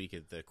last week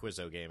at the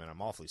Quizzo game, and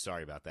I'm awfully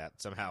sorry about that.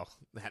 Somehow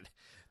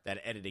that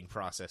editing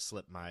process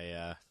slipped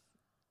my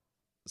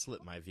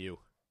view.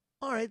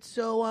 All right.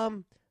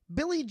 So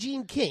Billie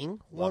Jean King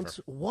wants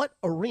what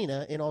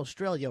arena in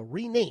Australia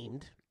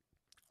renamed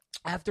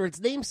after its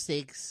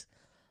namesake's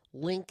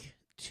link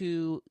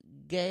to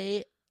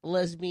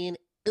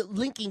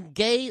linking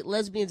gay,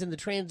 lesbians, and the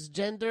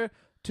transgender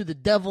to the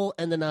devil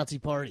and the Nazi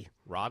Party.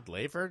 Rod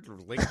Laver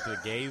linked the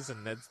gays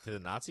and Neds to the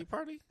Nazi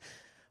Party?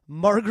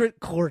 Margaret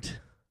Court.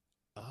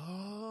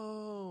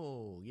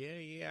 Oh,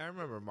 yeah. I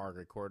remember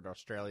Margaret Court,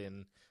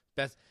 Australian.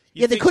 Beth.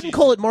 Yeah, they couldn't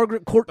call it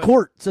Margaret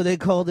Court, so they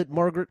called it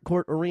Margaret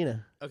Court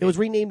Arena. Okay. It was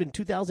renamed in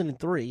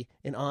 2003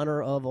 in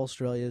honor of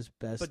Australia's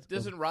best. But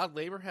doesn't Rod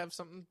Laver have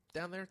something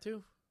down there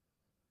too?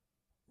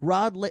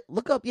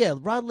 Look up,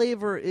 Rod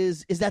Laver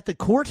is that the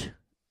court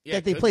Yeah,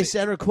 that they could play be.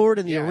 center court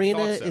and the Yeah, I arena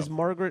thought so. is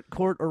Margaret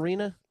Court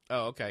Arena?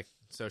 Oh, okay.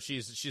 So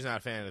she's not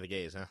a fan of the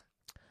gays, huh?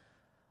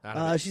 Not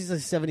a bit. She's a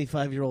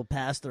 75-year-old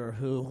pastor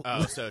who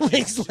So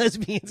links she's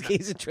lesbians,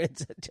 gays, and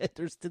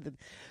transgenders to the.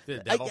 the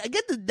devil. I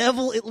get the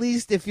devil at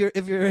least if you're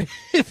if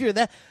you're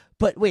that.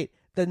 But wait,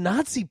 the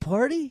Nazi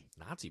Party?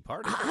 Nazi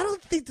Party. I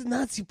don't think the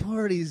Nazi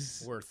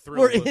parties We're were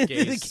thrilled with into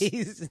gays. the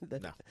gays. No,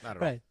 not at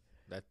all. Right.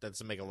 That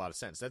doesn't make a lot of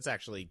sense. That's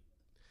actually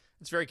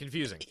it's very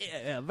confusing.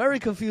 Yeah, very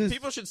confused.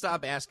 People should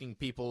stop asking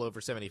people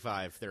over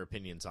 75 their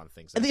opinions on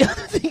things. And the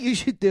other thing you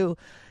should do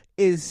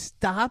is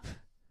stop.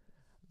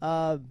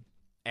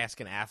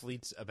 Asking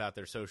athletes about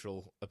their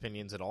social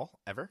opinions at all,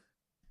 ever?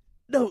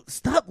 No,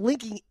 stop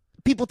linking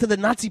people to the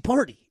Nazi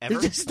Party. Ever?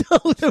 There's just no.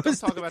 There Don't was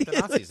talk about the it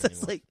Nazis was just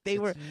anymore. like they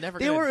It's were. never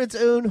They gonna- were its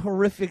own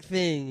horrific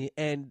thing,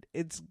 and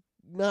it's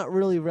not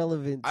really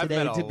relevant I've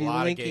today met a to be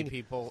lot linking. of gay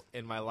people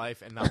in my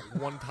life, and not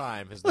one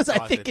time has Was the I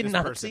thought that thinking this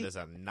Nazi? person is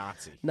a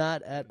Nazi.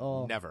 Not at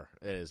all. Never.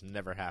 It has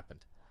never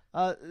happened.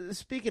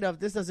 Speaking of,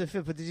 this doesn't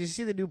fit, but did you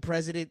see the new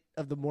president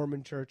of the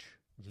Mormon Church?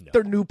 No.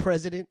 Their new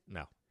president.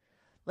 No.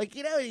 Like,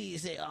 you know, you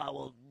say, oh,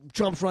 well,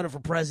 Trump's running for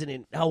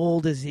president. How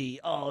old is he?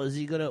 Oh, is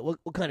he going to, what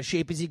kind of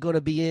shape is he going to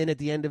be in at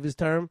the end of his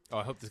term? Oh,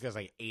 I hope this guy's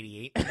like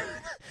 88.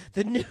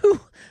 The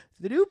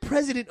new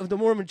president of the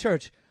Mormon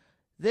Church,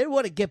 they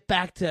want to get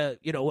back to,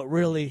 what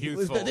really.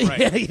 Youthful, yeah,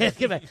 right. yeah,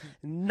 get back.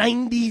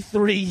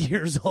 93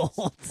 years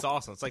old. It's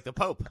awesome. It's like the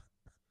Pope.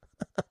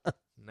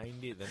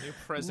 90, the new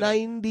president.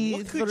 93.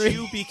 What could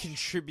you be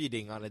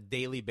contributing on a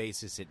daily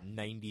basis at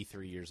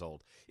 93 years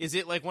old? Is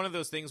it like one of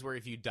those things where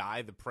if you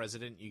die, the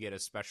president, you get a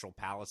special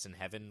palace in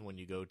heaven when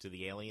you go to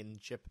the alien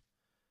ship?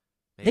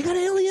 They got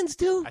aliens,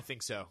 too? I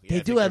think so. Yeah, They I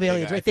do think have they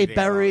aliens, got- I right? They think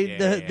got a lot- buried,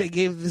 yeah, yeah. they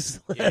gave this,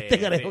 Yeah, they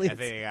got I think aliens.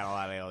 they got a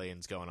lot of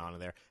aliens going on in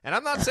there. And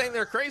I'm not saying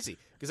they're crazy,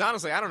 because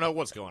honestly, I don't know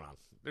what's going on.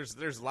 There's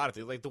a lot of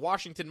things. Like the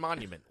Washington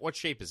Monument. What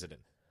shape is it in?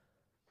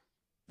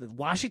 The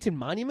Washington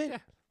Monument? Yeah.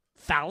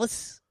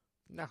 Phallus?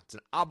 No, it's an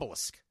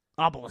obelisk.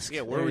 Obelisk.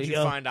 Yeah, where There would you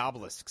go. find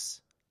obelisks?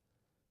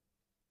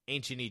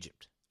 Ancient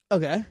Egypt.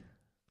 Okay.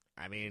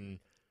 I mean,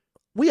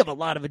 We have a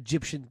lot of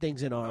Egyptian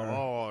things in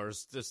our.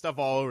 there's stuff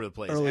all over the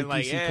place. Early And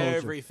like BC culture.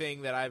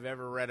 everything that I've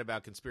ever read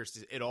about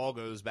conspiracies, it all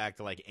goes back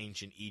to like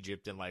ancient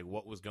Egypt and like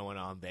what was going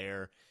on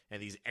there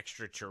and these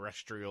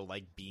extraterrestrial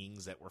like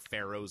beings that were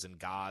pharaohs and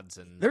gods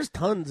and There's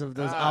tons of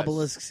those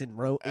obelisks in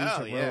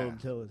ancient yeah. Rome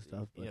too and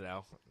stuff. But. you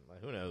know,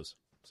 like, who knows?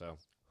 So,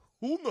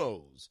 who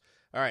knows?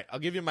 All right, I'll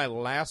give you my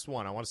last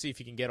one. I want to see if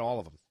you can get all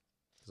of them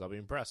because I'll be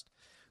impressed.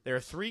 There are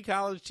 3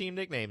 college team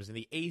nicknames in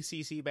the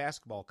ACC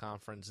basketball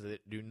conference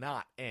that do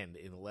not end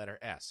in the letter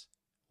S.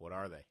 What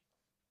are they?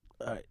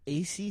 All right,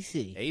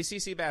 ACC.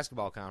 ACC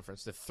basketball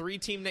conference, the 3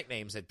 team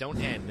nicknames that don't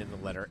end in the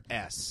letter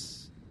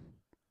S.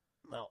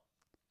 Well,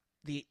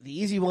 the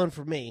easy one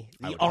for me,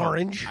 I the would hope.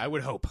 orange. I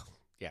would hope.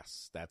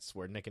 Yes, that's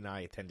where Nick and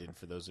I attended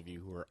for those of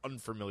you who are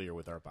unfamiliar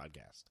with our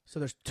podcast. So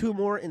there's 2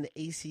 more in the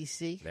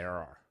ACC. There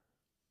are.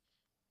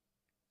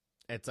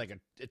 It's like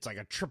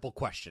a triple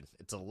question.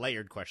 It's a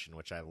layered question,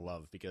 which I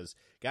love because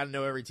got to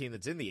know every team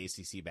that's in the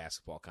ACC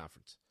basketball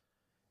conference.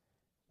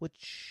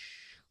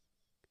 Which,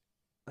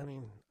 I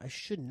mean, I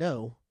should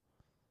know.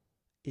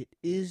 It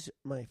is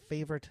my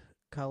favorite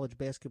college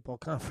basketball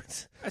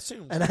conference. I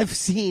assume. And I've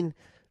seen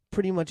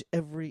pretty much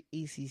every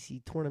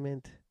ACC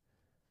tournament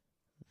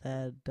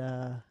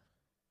that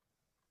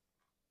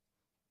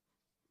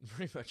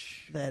Pretty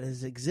much. that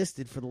has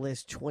existed for the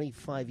last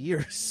 25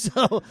 years.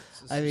 So,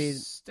 I mean,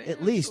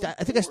 at least. I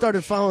think I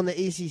started following the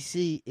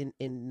ACC in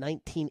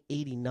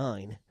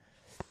 1989.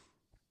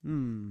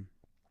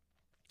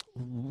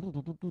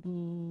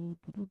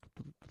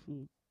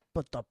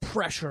 But the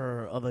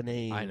pressure of a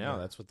name. I know.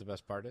 That's what the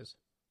best part is.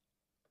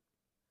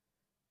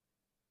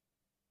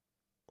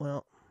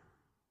 Well,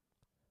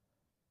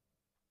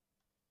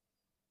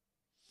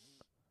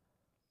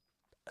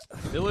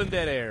 Fill in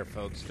dead air,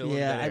 folks. Fill in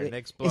dead air.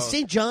 Nick's blowing. Is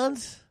St.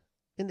 John's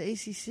in the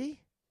ACC?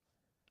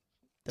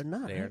 They're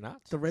not. They are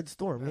not. The Red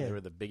Storm, They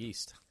were the Big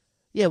East.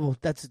 Yeah, well,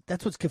 that's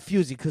what's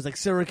confusing because like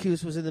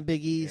Syracuse was in the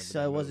Big East,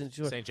 so I wasn't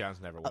sure. St.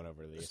 John's never went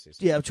over to the ACC.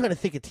 Yeah, I'm trying to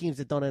think of teams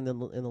that don't end in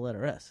the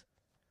letter S.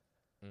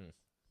 Man,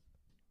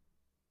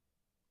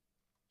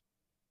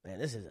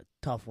 this is a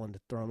tough one to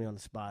throw me on the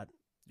spot.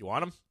 You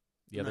want them?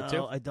 The other two?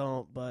 No, I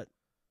don't, but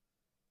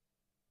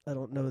I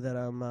don't know that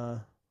I'm going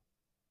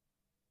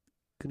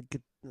to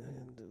get the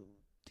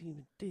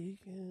Demon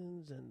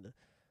Deacons and the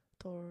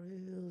Tar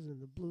Heels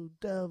and the Blue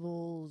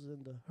Devils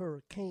and the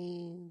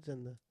Hurricanes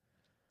and the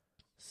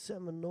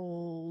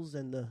Seminoles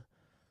and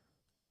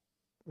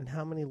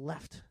how many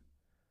left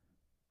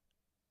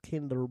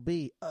can there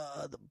be?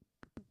 The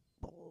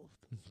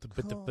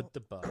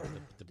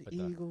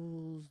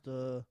Eagles,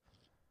 the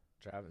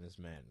driving this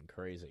man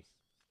crazy.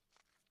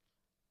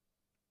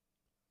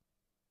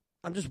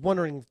 I'm just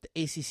wondering if the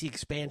ACC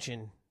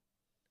expansion,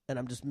 and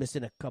I'm just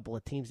missing a couple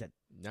of teams that.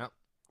 No,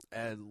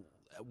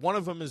 one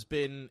of them has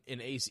been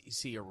an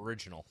ACC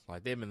original,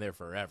 like they've been there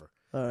forever.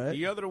 All right.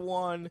 The other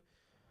one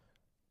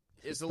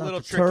is a little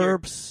the trickier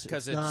Terps,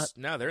 because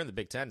no, they're in the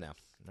Big Ten now.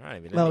 They're not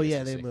even in oh the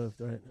yeah, ACC. they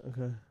moved. Right.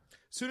 Okay.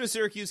 As soon as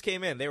Syracuse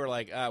came in, they were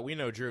like, "We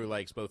know Drew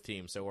likes both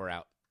teams, so we're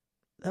out."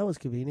 That was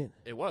convenient.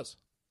 It was.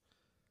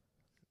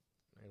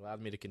 They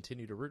allowed me to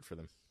continue to root for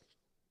them.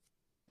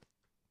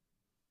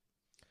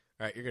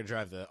 All right, you're going to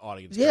drive the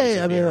audience.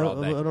 Yeah, I mean, I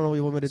all day. don't know what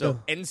you want me to do.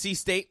 NC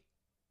State.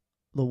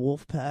 The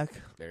Wolf Pack.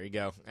 There you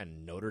go.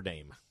 And Notre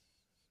Dame.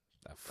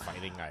 The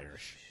Fighting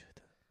Irish.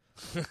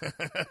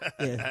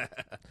 Yeah.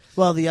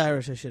 Well, the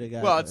Irish I should have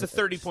got. Well, it's a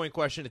 30-point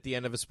question at the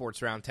end of a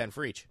sports round, 10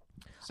 for each.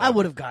 So, I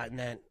would have gotten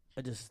that.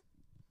 I was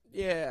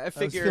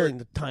feeling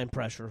the time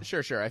pressure.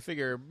 Sure. I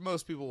figure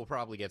most people will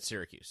probably get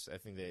Syracuse. I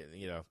think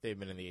they've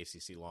been in the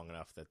ACC long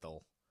enough that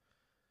they'll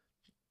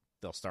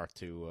start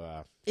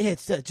to.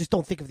 It's just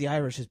don't think of the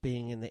Irish as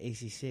being in the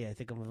ACC. I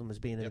think of them as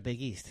being in the Big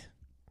East.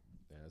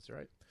 Yeah, that's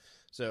right.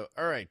 So,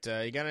 all right,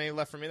 you got any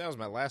left for me? That was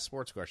my last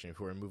sports question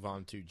before we move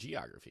on to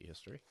geography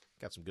history.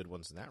 Got some good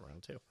ones in that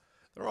round too.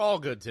 They're all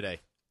good today.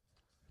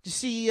 Did you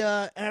see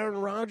Aaron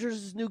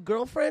Rodgers' new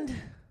girlfriend?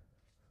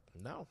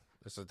 No,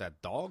 this is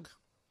that dog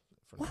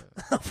from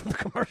the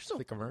commercial.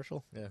 The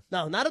commercial, yeah.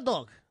 No, not a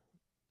dog.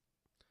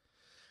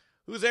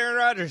 Who's Aaron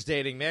Rodgers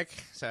dating, Nick?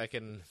 So I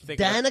can think.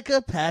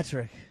 Danica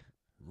Patrick.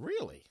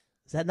 Really?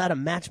 Is that not a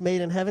match made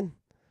in heaven?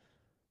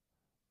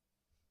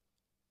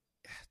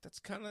 That's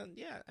kind of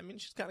I mean,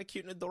 she's kind of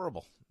cute and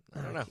adorable.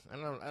 I don't know.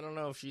 I don't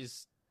know if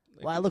she's.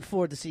 Well, I look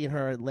forward to seeing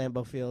her at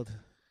Lambeau Field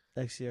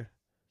next year.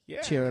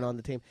 Yeah, cheering on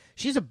the team.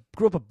 She's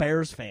grew up a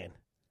Bears fan,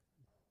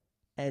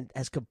 and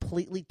has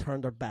completely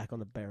turned her back on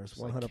the Bears.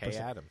 100%. Like Kay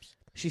Adams.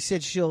 She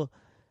said she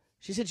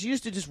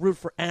used to just root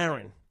for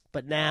Aaron,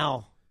 but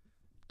now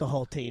the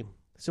whole team.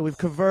 So we've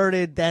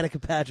converted Danica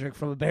Patrick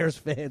from a Bears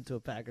fan to a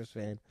Packers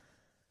fan.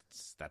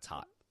 That's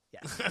hot.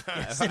 Yes,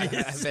 it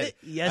is.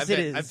 Yes, it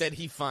is. I bet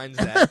he finds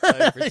that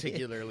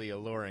particularly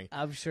alluring.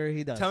 I'm sure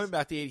he does. Tell me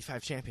about the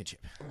 '85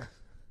 championship.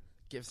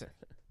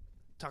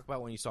 Talk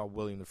about when you saw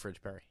William the Fridge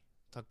Perry.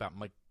 Talk about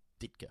Mike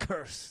Ditka.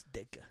 Curse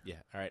Ditka. Yeah.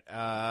 All right.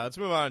 Let's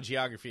move on to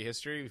geography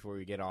history before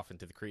we get off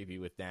into the creepy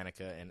with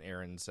Danica and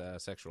Aaron's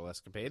sexual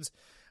escapades.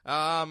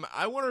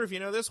 I wonder if you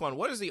know this one.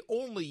 What is the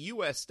only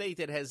U.S. state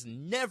that has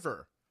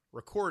never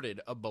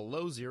recorded a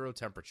below zero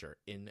temperature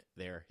in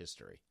their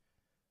history?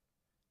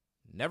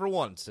 Never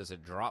once has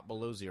it dropped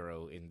below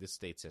zero in this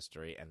state's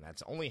history, and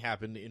that's only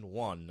happened in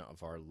one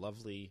of our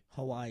lovely...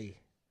 Hawaii.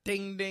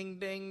 Ding, ding,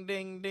 ding,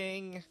 ding,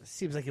 ding.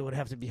 Seems like it would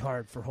have to be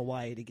hard for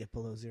Hawaii to get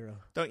below zero.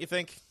 Don't you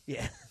think?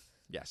 Yeah.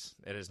 Yes,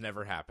 it has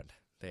never happened.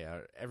 They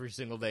are every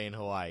single day in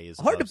Hawaii is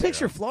hard to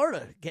picture zero.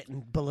 Florida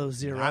getting below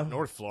zero. Not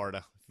North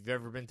Florida. If you've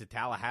ever been to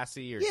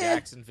Tallahassee or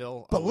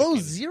Jacksonville. Below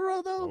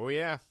zero, though? Oh,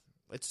 yeah.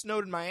 It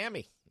snowed in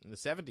Miami in the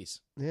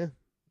 70s. Yeah.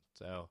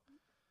 So,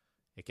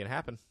 it can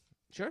happen.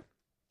 Sure.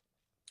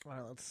 All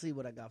right, let's see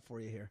what I got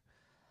for you here.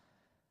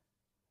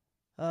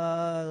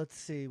 Let's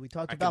see. We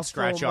talked about I can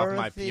scratch off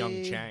my Murphy.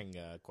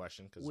 Pyeongchang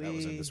question because that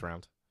was in this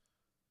round.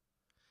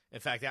 In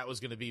fact, that was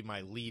going to be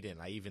my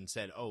lead-in. I even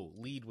said,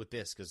 lead with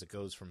this because it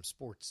goes from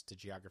sports to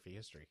geography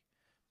history.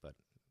 But,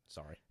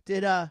 sorry.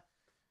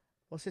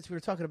 Since we were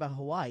talking about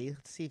Hawaii,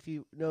 let's see if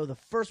you know the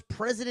first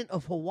president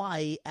of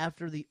Hawaii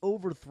after the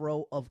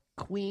overthrow of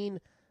Queen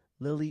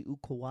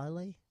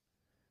Liliuokalani.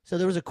 So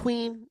there was a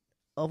queen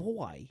of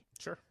Hawaii.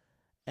 Sure.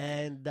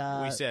 And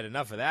we said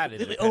enough of that.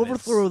 we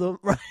overthrew them.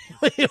 Right,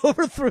 we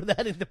overthrew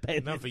that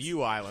independence. Enough of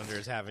you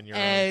Islanders having your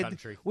and own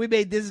country. We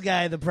made this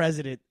guy the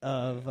president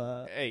of.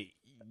 Hey,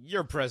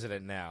 you're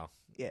president now.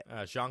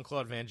 Yeah,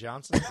 Jean-Claude Van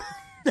Johnson.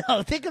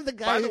 No, think of the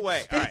guy. By the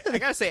way, all right, I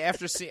gotta say,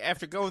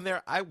 after going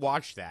there, I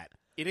watched that.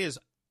 It is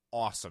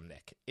awesome,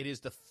 Nick. It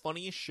is the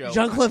funniest show.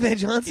 Jean-Claude Van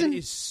Johnson? It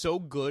is so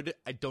good,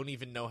 I don't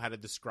even know how to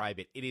describe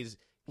it. It is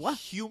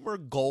humor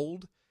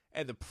gold,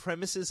 and the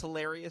premise is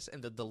hilarious,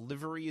 and the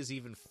delivery is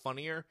even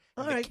funnier.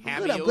 All and right, the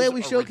cameos good. I'm glad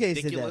we are showcased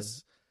ridiculous.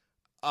 it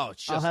Oh,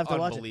 it's I'll just have to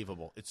watch it.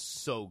 unbelievable. It's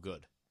so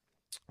good.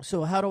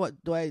 So how do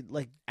I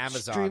like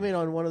Amazon. stream it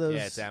on one of those?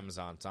 Yeah, it's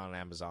Amazon. It's on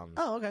Amazon.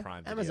 Oh, okay.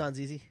 Prime Video. Amazon's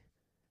easy.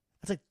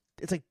 It's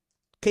like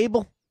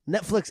cable,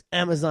 Netflix,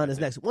 Amazon is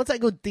next. Once I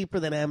go deeper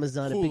than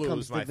Amazon, Hulu it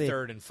becomes is my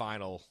third and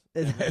final.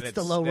 It's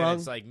the low rung.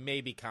 It's like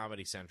maybe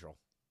Comedy Central.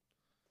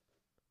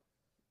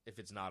 If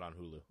it's not on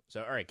Hulu.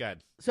 So, all right, go ahead.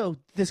 So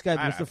this guy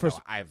was the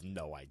first. I have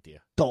no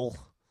idea. Dole.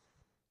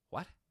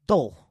 What?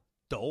 Dole.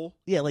 Dole?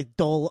 Yeah, like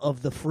Dole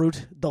of the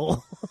fruit.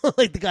 Dole.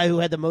 Like the guy who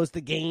had the most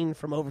to gain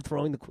from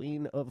overthrowing the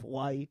Queen of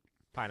Hawaii.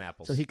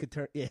 Pineapples. So he could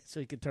turn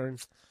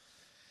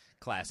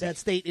Classic. that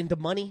state into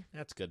money.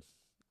 That's good.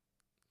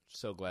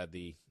 So glad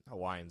the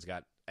Hawaiians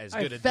got as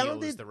good a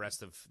deal as the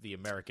rest of the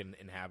American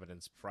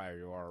inhabitants prior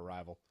to our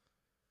arrival.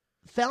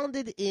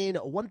 Founded in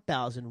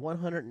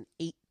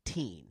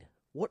 1118,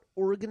 what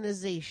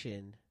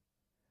organization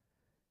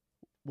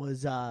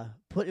was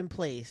put in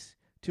place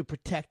to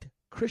protect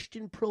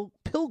Christian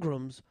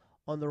pilgrims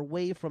on their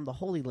way from the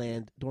Holy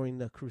Land during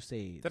the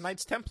Crusades? The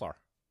Knights Templar.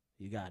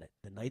 You got it.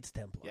 The Knights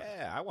Templar.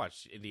 Yeah, I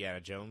watched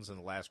Indiana Jones and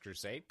the Last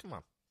Crusade. Come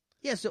on.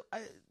 Yeah, so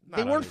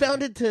they weren't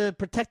founded to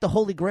protect the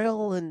Holy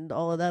Grail and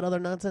all of that other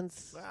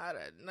nonsense.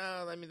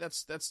 No, I mean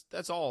that's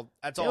all.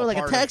 That's they all were like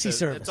part a taxi of the,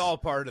 service. It's all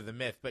part of the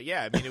myth. But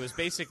yeah, I mean it was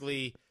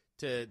basically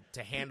to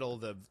handle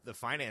the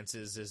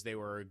finances as they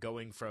were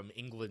going from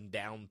England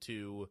down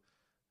to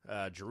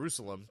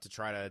Jerusalem to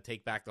try to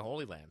take back the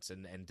Holy Lands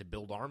and to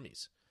build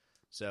armies.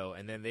 So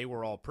and then they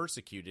were all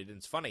persecuted. And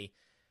it's funny.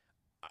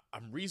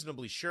 I'm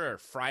reasonably sure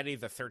Friday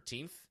the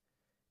 13th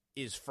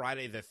is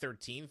Friday the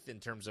 13th in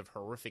terms of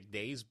horrific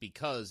days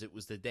because it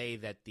was the day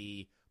that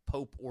the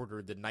Pope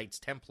ordered the Knights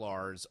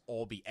Templars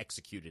all be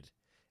executed.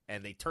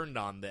 And they turned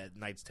on the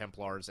Knights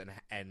Templars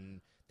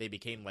and they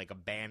became like a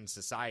banned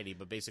society,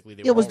 but basically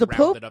they were was all the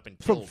rounded Pope up and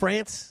killed. from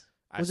France?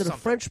 Was it a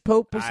Something. French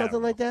Pope or I something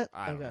don't like know. that?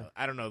 I don't know.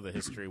 I don't know the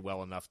history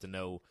well enough to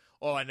know.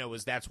 All I know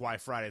is that's why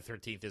Friday the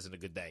 13th isn't a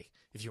good day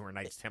if you were a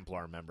Knights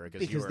Templar member.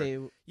 Because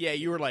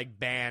you were like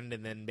banned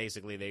and then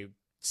basically they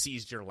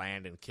seized your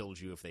land and killed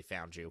you if they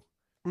found you.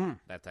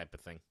 That type of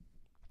thing.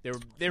 They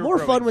were more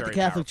fun with the very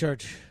Catholic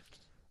Church.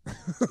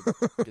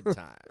 Good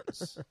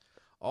times.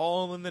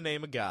 All in the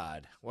name of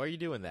God. Why are you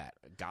doing that?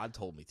 God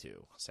told me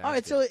to. Sounds All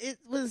right, good. so it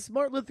was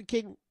Martin Luther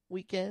King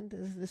weekend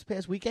this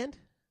past weekend.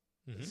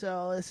 Mm-hmm.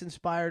 So this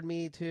inspired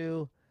me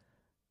to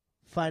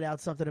find out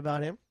something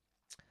about him.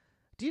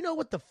 Do you know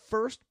what the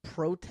first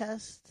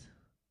protest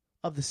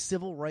of the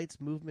civil rights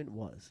movement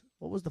was?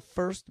 What was the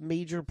first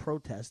major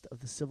protest of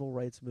the civil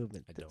rights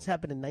movement? This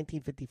happened in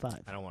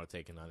 1955. I don't want to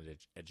take an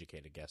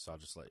uneducated guess, so I'll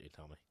just let you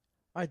tell me.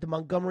 All right, the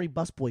Montgomery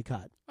bus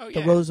boycott. Oh,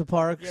 yeah. The Rosa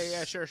Parks.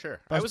 Yeah, sure.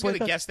 I Bus was going to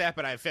boycott? guess that,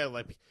 but I failed.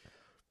 Like,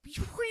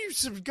 were you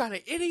some kind of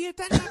idiot?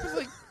 That happened?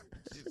 Like,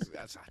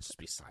 I'll just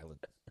be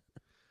silent.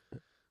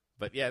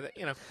 But yeah,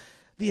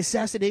 The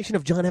assassination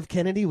of John F.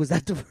 Kennedy, was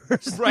that the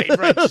first? Right.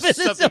 Just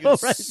something Civil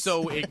that's rights.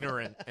 so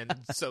ignorant and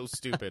so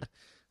stupid.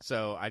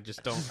 So I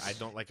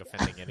don't like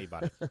offending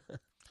anybody.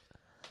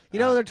 You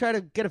know, they're trying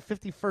to get a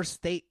 51st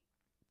state.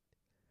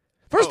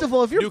 First of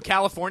all, if you're New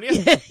California,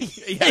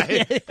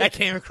 yeah. that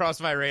came across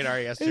my radar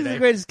yesterday. This is the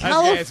greatest. I was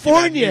gonna ask you about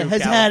California New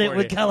has had it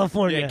with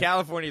California. Yeah,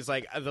 California's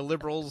like the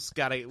liberals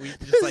got to. We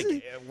just like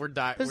we're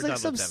done. There's we're like done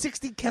some with them.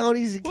 60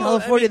 counties in Well,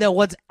 California that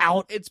wants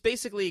out. It's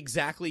basically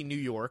exactly New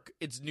York.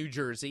 It's New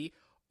Jersey.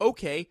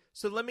 Okay,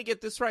 so let me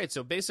get this right.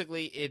 So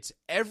basically, it's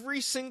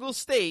every single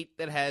state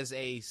that has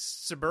a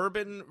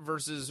suburban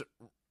versus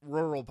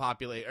rural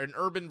population, or an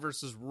urban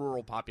versus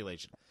rural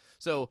population.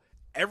 So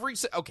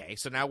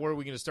so now where are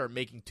we going to start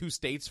making two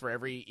states for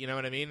every? You know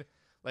what I mean?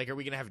 Like, are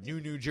we going to have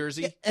New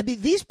Jersey? Yeah, I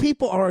mean, these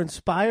people are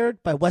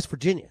inspired by West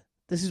Virginia.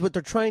 This is what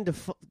they're trying to.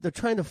 They're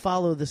trying to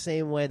follow the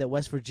same way that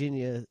West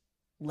Virginia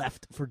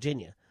left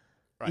Virginia.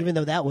 Right. Even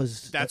though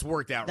that's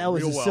worked out. That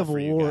was real a well Civil for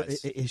you War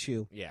guys.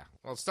 issue. Yeah,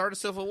 well, start a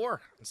civil war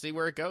and see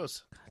where it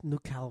goes. New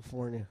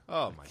California.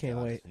 Oh my Can't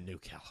God. wait. New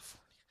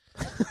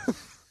California.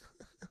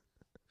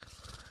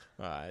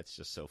 It's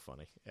just so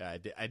funny. Yeah,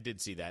 I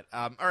did see that.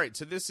 All right,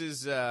 so this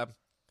is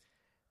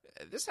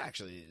this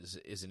actually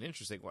is an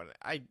interesting one.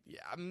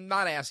 I'm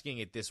not asking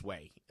it this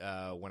way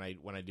when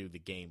I do the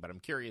game, but I'm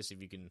curious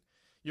if you can.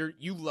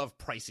 You love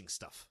pricing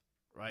stuff,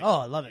 right? Oh,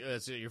 I love it.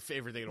 It's your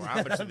favorite thing.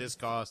 How much did this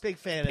cost? Big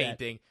fan of that.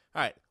 Painting.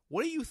 All right,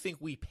 what do you think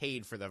we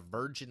paid for the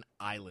Virgin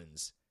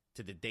Islands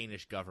to the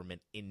Danish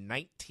government in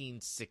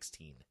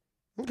 1916?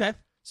 Okay.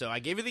 So I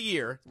gave you the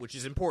year, which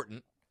is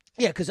important.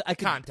 Yeah, because I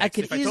could Context.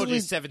 If I told you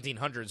easily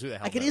 1700s, who the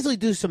hell I could knows? easily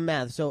do some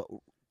math.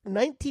 So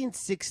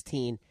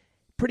 1916,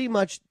 pretty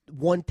much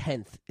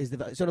 1/10 is the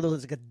value. So in other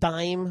words, like a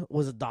dime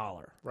was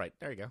 $1. Right.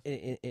 There you go.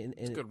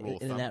 It's a good rule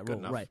of in thumb. that Good rule,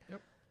 enough. right?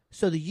 Yep.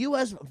 So the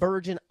U.S.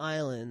 Virgin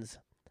Islands,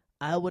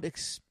 I would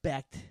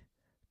expect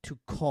to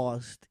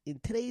cost in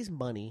today's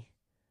money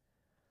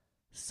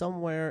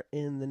somewhere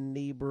in the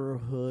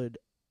neighborhood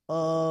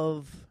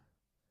of,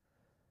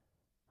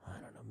 I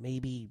don't know,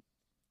 maybe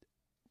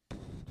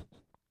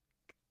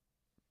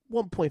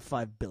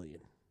 $1.5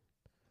 billion.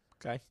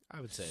 Okay, I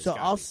would say. So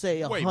I'll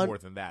say way more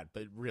than that,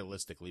 but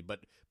realistically.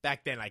 But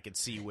back then, I could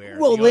see where.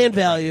 Well, the land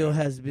other- value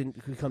has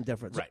become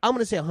different. So Right. I'm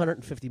going to say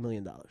 $150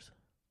 million.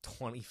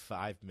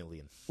 $25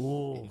 million.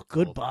 Oh,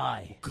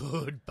 goodbye.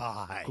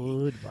 Goodbye.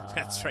 Goodbye.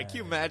 That's right. Can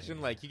you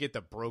imagine, like, you get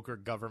the broker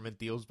government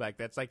deals back?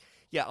 That's like,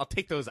 yeah, I'll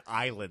take those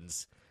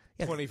islands.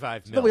 Yeah,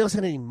 25 mil. Nobody else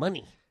had any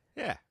money.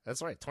 Yeah,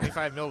 that's right.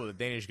 25 mil to the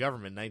Danish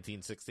government in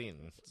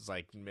 1916. It's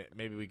like,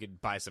 maybe we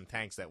could buy some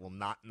tanks that will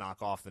not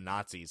knock off the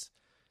Nazis.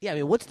 Yeah, I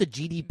mean, what's the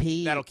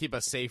GDP That'll keep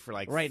us safe for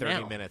like right 30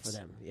 now minutes. for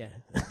them? Yeah.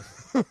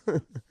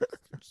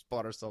 Just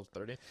bought ourselves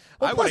 30.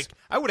 Well,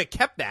 I would have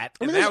kept that.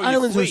 I mean, and those now you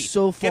islands are flee.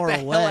 so far Get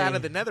the away. hell out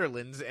of the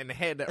Netherlands and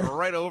head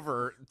right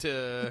over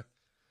to,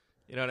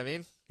 you know what I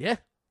mean? Yeah.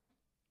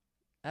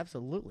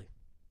 Absolutely.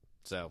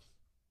 So,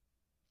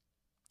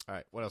 all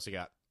right, what else you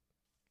got?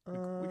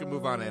 We can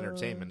move on to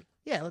entertainment.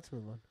 Yeah, let's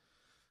move on.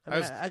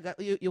 I got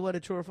you. You want a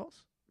true or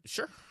false?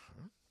 Sure.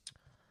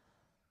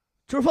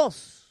 True or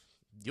false?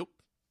 Yep.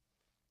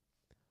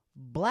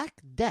 Black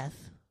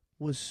Death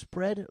was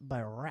spread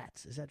by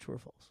rats. Is that true or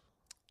false?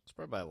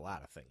 Spread by a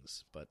lot of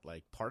things, but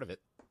like part of it,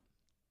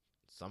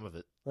 some of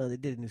it. Well, they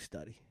did a new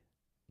study.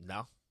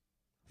 No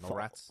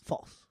rats.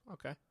 False.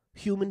 Okay.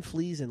 Human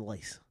fleas and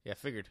lice. Yeah,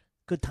 figured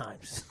Good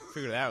times.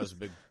 that was a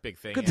big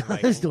thing. Good and,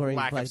 like, times during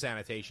lack Black- of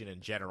sanitation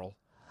in general.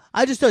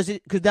 I just thought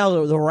because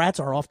now the rats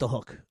are off the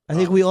hook. I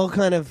think we all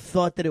kind of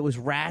thought that it was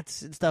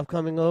rats and stuff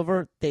coming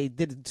over. They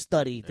did a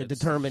study to It's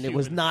determine it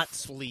was human not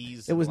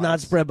fleas. It was and not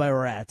lice. spread by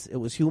rats. It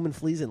was human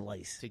fleas and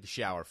lice. Take a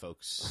shower,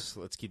 folks.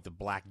 Let's keep the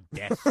Black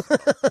Death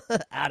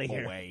Out of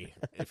here. away,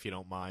 if you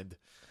don't mind.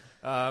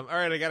 All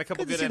right, I got a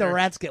couple Good to good. see the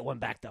rats get one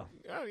back though.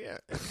 Oh yeah,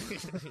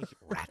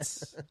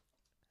 rats.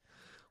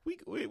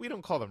 We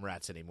don't call them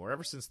rats anymore.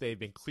 Ever since they've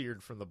been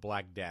cleared from the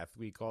Black Death,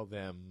 we call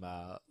them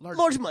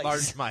Large mice.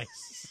 Large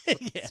mice. Yeah.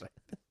 That's right.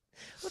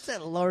 What's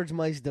that large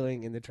mice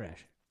doing in the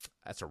trash?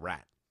 That's a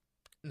rat.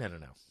 No.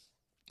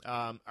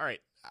 All right.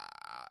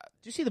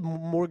 Did you see the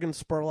Morgan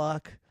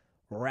Spurlock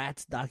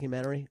Rats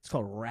documentary? It's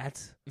called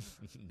Rats.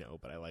 No,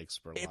 but I like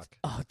Spurlock.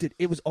 Dude,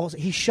 it was also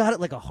he shot it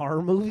like a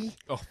horror movie.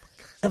 Oh,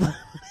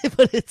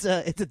 But it's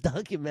a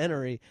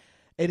documentary,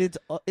 and it's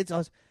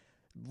awesome.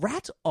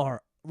 Rats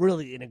are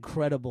really an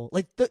incredible.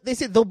 Like they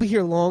said, they'll be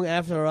here long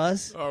after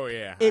us. oh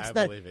yeah, It's I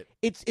not- believe it.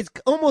 It's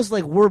almost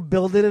like we're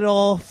building it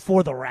all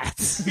for the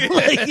rats.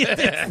 Like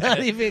it's not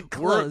even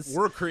close.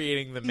 We're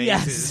creating the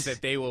Yes. mazes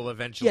that they will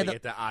eventually Yeah,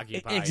 get to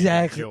occupy.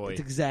 exactly. And enjoy. That's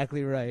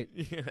exactly right.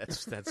 Yeah,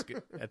 that's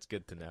good. That's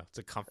good to know. It's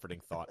a comforting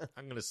thought.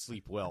 I'm going to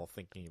sleep well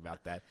thinking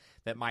about that.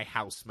 That my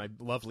house, my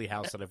lovely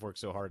house that I've worked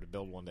so hard to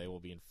build one day, will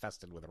be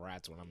infested with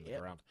rats when I'm in the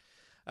ground.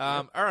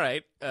 All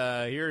right.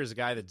 Here is a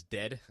guy that's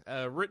dead.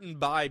 Written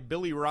by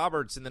Billy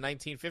Roberts in the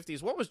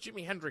 1950s. What was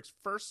Jimi Hendrix's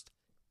first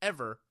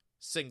ever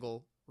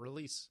single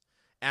release?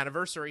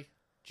 Anniversary.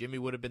 Jimmy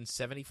would have been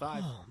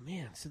 75. Oh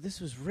man! So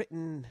this was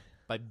written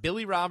By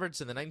Billy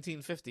Roberts in the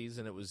 1950s,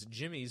 and it was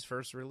Jimmy's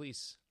first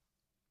release.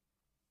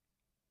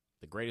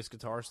 The greatest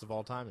guitarist of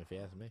all time, if you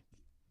ask me.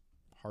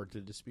 Hard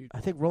to dispute.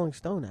 I think Rolling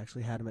Stone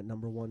actually had him at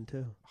number 1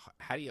 too.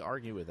 How do you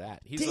argue with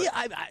that? He's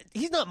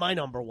He's not my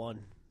number 1.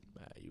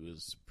 he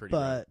was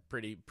But-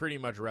 pretty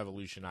much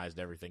revolutionized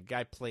everything.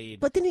 Guy played.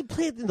 But then he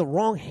played in the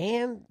wrong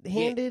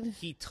handed.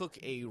 He took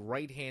a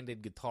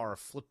right-handed guitar,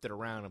 flipped it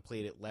around, and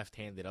played it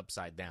left-handed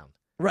upside down.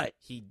 Right.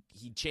 He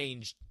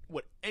changed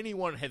what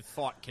anyone had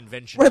thought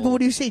conventional. Right, but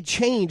when you say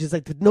change, it's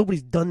like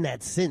nobody's done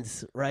that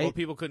since, right? Well,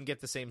 people couldn't get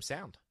the same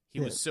sound. He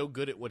was so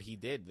good at what he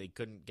did, they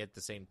couldn't get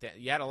the same.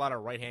 You had a lot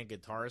of right-hand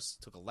guitarists,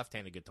 took a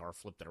left-handed guitar,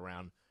 flipped it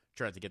around,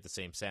 tried to get the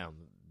same sound.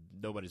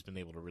 Nobody's been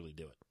able to really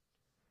do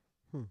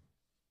it.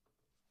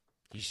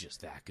 He's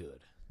just that good.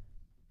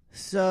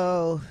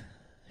 So,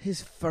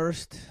 his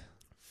first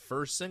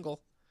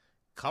Single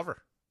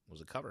cover was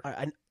a cover.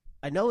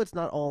 I know it's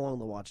not All Along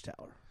the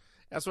Watchtower.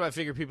 That's what I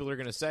figured people are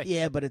going to say.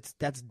 Yeah, but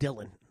that's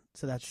Dylan.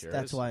 So that's Sure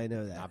that's is. why I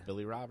know that. Not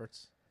Billy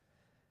Roberts.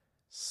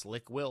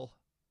 Slick Will.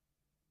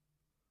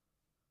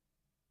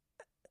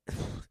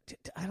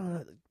 I don't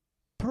know.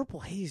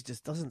 Purple Haze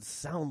just doesn't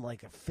sound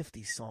like a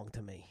 50s song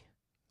to me.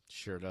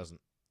 Sure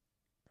doesn't.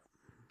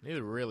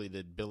 Neither really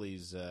did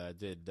Billy's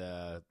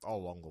All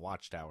Along the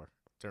Watchtower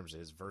in terms of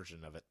his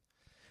version of it.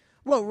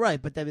 Well, right,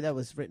 but that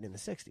was written in the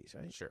 60s,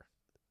 right? Sure.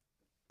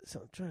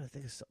 So I'm trying to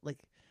think of something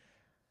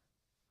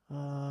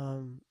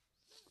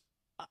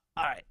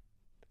all right.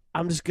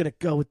 I'm just going to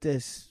go with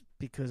this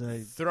because I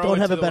Throw don't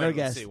it have to a the better wind.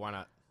 guess. Let's see, why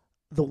not?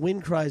 The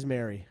Wind Cries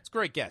Mary. It's a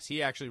great guess.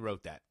 He actually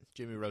wrote that.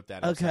 Jimmy wrote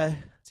that. Okay.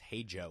 himself. It's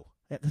Hey Joe.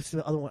 Yeah, this is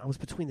the other one. I was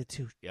between the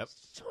two. Yep.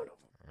 Son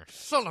of a...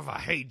 Son of a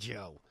Hey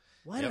Joe.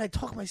 Why did I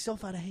talk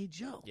myself out of Hey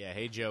Joe? Yeah,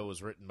 Hey Joe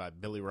was written by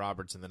Billy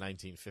Roberts in the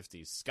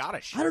 1950s.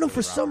 Scottish. I don't know. Billy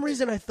For some Roberts.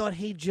 reason, I thought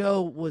Hey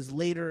Joe was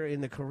later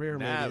in the career.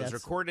 Nah, maybe it was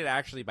recorded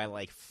actually by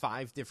like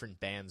 5 different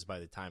bands by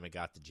the time it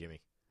got to Jimmy.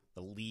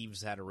 The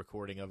Leaves had a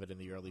recording of it in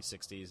the early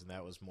 60s, and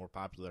that was more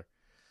popular.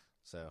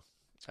 So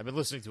I've been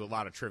listening to a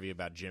lot of trivia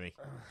about Jimmy.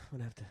 I'm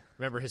gonna have to.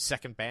 Remember his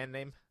second band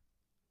name?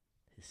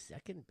 His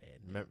second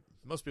band.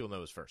 Most people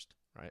know his first,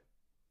 right?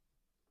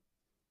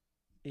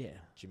 Yeah.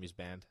 Jimmy's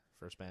band,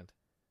 first band.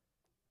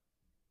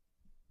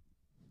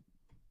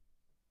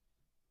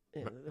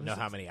 Yeah, Know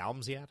how many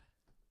albums he had?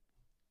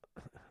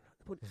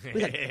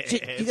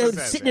 You got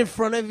sitting in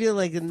front of you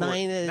like a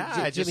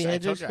Jimi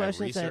Hendrix I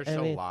questions. researched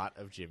a lot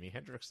of Jimi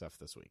Hendrix stuff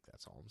this week.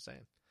 That's all I'm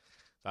saying.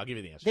 So I'll give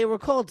you the answer. They were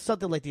called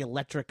something like the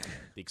Electric.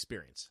 The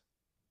Experience.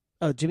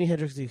 Oh, Jimi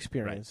Hendrix, The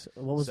Experience.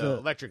 Right. What was so the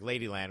Electric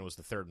Ladyland was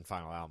the third and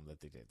final album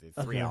that they did. They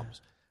did 3 albums.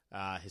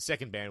 His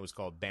second band was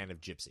called Band of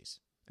Gypsies.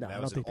 No, that I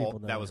don't was think people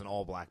know that was an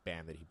all-black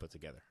band that he put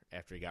together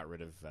after he got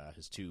rid of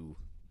his 2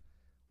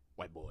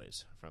 white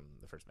boys from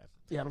the first band.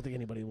 Yeah, I don't think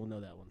anybody will know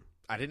that one.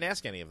 I didn't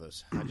ask any of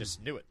those. I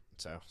just knew it.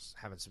 So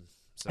having some.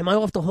 Am I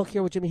off the hook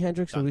here with Jimi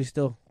Hendrix? Done. Or are we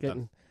still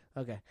getting?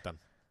 Done. Okay. Done.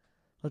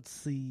 Let's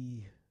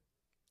see.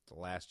 The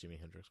last Jimi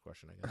Hendrix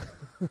question I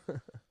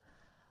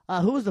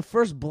got. Who was the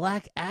first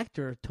black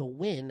actor to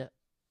win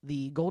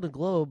the Golden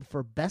Globe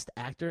for Best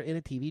Actor in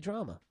a TV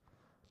Drama?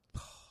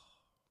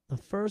 The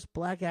first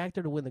black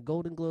actor to win the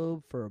Golden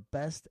Globe for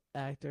Best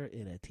Actor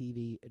in a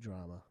TV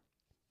Drama.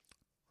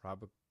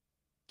 Robert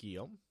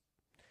Guillaume?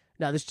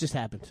 No, this just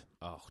happened.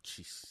 Oh,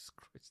 Jesus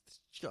Christ. This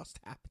just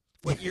happened.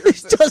 What year This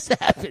is this? just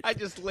happened.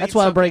 That's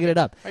why I'm bringing it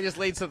up. I just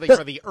laid something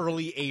for the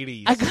early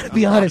 80s. I gotta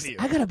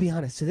be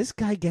honest. So this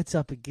guy gets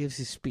up and gives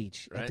his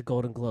speech at Right. the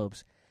Golden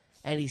Globes,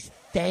 and he's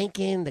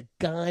thanking the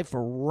guy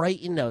for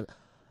writing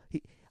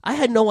I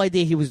had no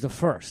idea he was the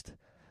first.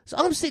 So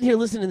I'm sitting here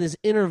listening to this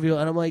interview,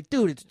 and I'm like,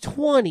 dude, it's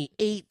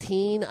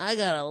 2018. I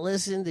gotta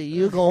listen to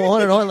you go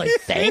on and on. Like,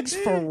 thanks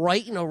for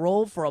writing a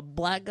role for a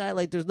black guy.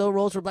 Like, there's no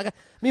roles for a black guy.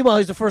 Meanwhile,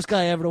 he's the first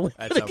guy ever to win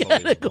That's the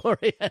unbelievable.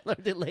 category. I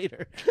learned it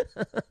later.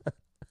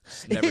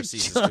 Never It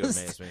ceases to just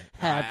amaze me.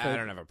 happened. I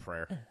don't have a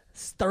prayer.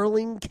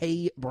 Sterling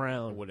K. I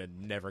Brown. would have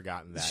never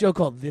gotten A that. show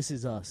called This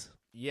Is Us.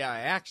 Yeah, I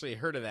actually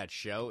heard of that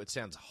show. It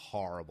sounds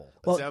horrible.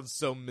 Well, it sounds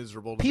so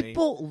miserable to me.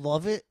 People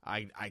love it.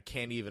 I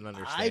can't even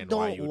understand I why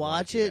don't you would watch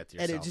want to do it, that to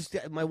and it yourself.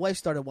 just my wife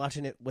started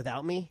watching it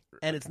without me,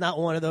 and it's not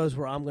one of those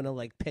where I'm gonna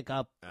like pick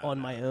up on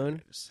my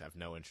own. I just have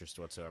no interest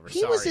whatsoever. He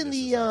Sorry, was in This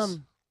the Is Us.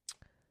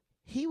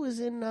 he was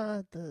in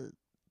the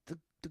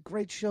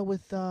great show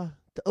with the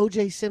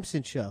O.J.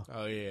 Simpson show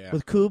Oh yeah.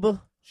 with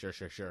Cuba.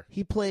 Sure.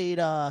 He played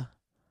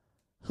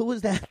who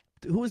was that?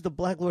 Who was the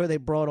black lawyer they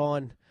brought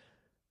on?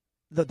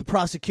 The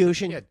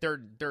prosecution. Yeah,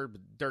 Darden.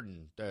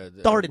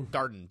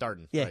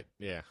 Darden. Yeah. Right.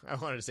 Yeah. I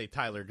wanted to say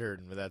Tyler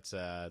Durden, but that's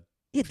Yeah,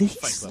 did he Fight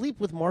Club. sleep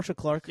with Marsha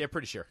Clark? yeah,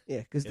 pretty sure.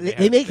 Yeah, because Yeah,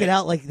 they make it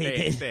out like they They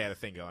did. had a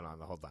thing going on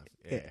the whole time.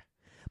 Yeah.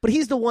 But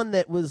he's the one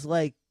that was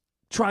like,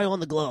 try on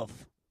the glove.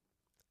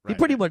 He Right.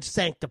 pretty much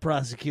sank the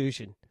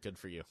prosecution Good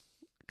for you.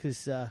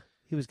 because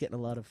he was getting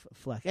a lot of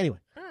flack. Anyway,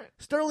 All right.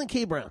 Sterling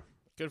K. Brown,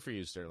 Good for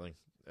you, Sterling.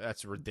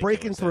 That's ridiculous.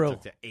 Breaking That through.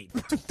 took to 8.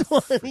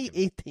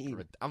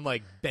 2018. I'm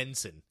like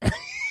Benson.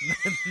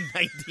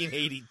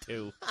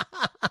 1982.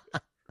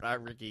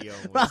 Robert Guillaume.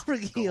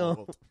 Robert Guillaume.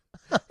 Gold.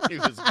 He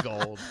was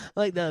gold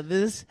Like, no,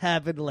 this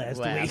happened last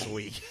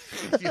week.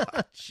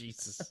 God,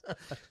 Jesus.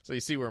 So you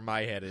see where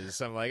my head is.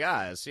 So I'm like,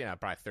 it's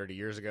probably 30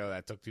 years ago.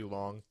 That took too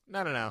long.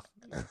 No.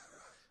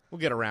 We'll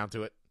get around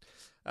to it.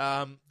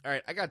 All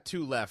right, I got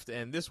 2 left,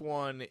 and this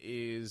one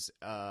is,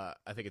 I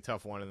think, a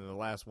tough one, and then the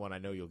last one I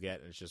know you'll get,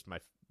 and it's just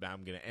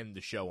I'm going to end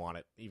the show on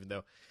it, even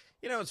though,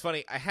 it's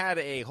funny, I had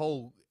a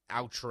whole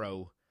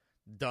outro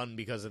done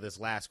because of this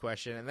last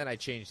question, and then I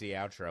changed the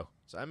outro,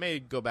 so I may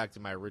go back to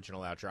my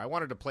original outro. I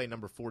wanted to play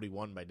number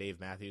 41 by Dave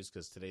Matthews,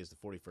 because today's the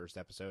 41st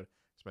episode.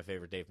 It's my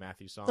favorite Dave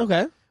Matthews song.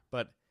 Okay.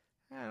 But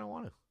I don't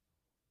want to.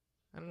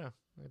 I don't know.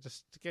 I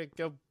just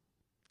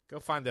go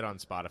find it on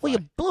Spotify. Well, you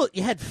blew it.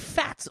 You had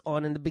Fats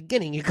on in the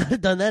beginning. You could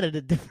have done that at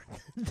a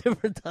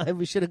different time.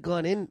 We should have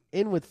gone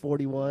in with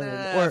 41.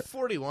 Or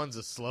 41's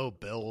a slow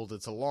build.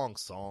 It's a long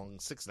song,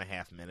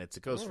 6.5 minutes.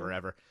 It goes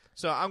forever.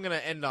 So I'm going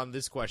to end on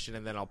this question,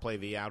 and then I'll play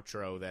the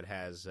outro that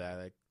has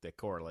that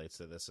correlates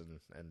to this,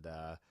 and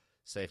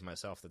save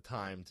myself the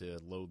time to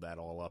load that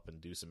all up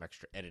and do some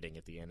extra editing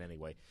at the end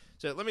anyway.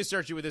 So let me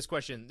start you with this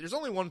question. There's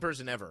only one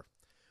person ever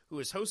who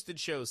has hosted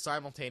shows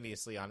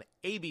simultaneously on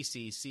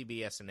ABC,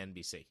 CBS, and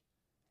NBC.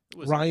 Who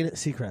was it? Ryan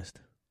Seacrest.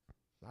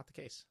 Not the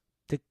case.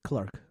 Dick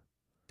Clark.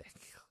 Dick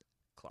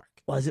Clark.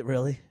 Was it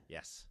really?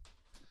 Yes.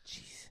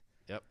 Jeez.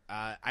 Yep.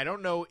 I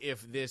don't know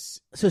if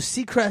this So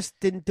Seacrest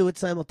didn't do it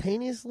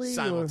simultaneously?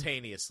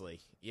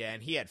 simultaneously. Yeah,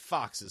 and he had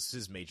Fox as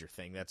his major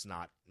thing. That's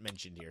not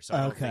mentioned here, so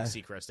I don't think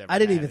Seacrest ever I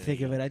didn't had even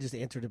think any- of it. I just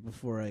answered it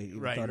before I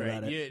even thought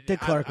about it. Yeah, Dick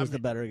Clark was I'm- the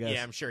better guess.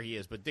 Yeah, I'm sure he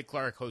is. But Dick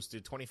Clark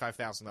hosted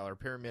 $25,000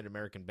 Pyramid,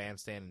 American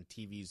Bandstand, and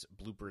TV's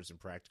Bloopers and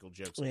Practical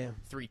Jokes. Yeah.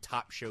 3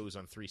 top shows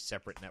on 3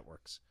 separate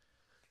networks.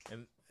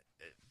 And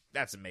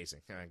that's amazing.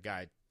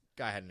 Guy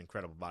Guy had an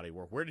incredible body of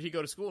work. Where did he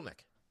go to school,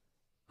 Nick?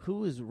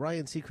 Who is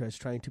Ryan Seacrest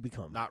trying to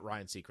become? Not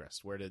Ryan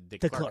Seacrest. Where did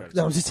Dick Dick Clark go Clark. to No,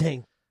 school? I'm just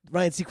saying.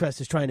 Ryan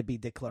Seacrest is trying to be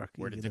Dick Clark.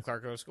 Where did Dick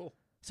Clark go to school?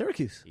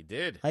 Syracuse. He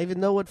did. I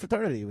even know what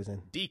fraternity he was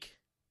in. Deke.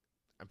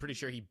 I'm pretty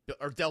sure he built,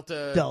 or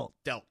Delta. Delt.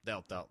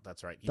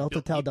 That's right.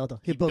 Delta.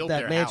 He built built that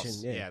their mansion.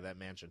 House. Yeah. That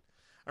mansion.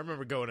 I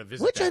remember going to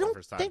visit Which that I the don't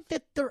first time. think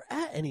that they're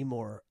at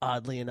anymore,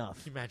 oddly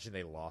enough. Can you imagine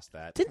they lost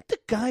that? Didn't the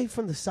guy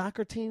from the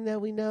soccer team that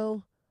we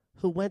know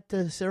who went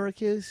to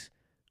Syracuse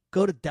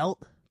go to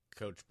Delt?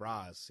 Coach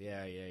Braz.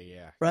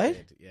 Yeah.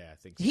 Right? Yeah, I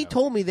think so. He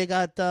told me they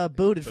got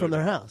booted from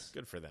their house.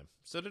 Good for them.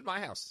 So did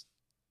my house.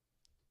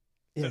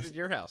 Yes. So did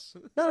your house.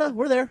 No,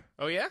 we're there.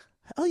 Oh, yeah?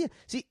 Oh, yeah.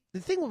 See, the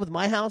thing with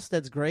my house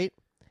that's great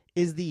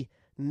is the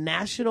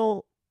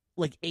national,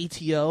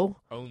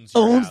 ATO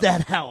Owns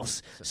that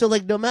house. So,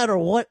 no matter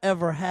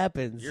whatever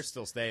happens. You're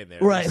still staying there.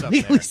 Right.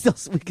 We can still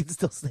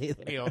stay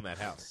there. We own that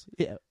house.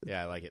 Yeah.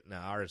 Yeah, I like it. No,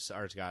 ours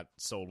got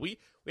sold. We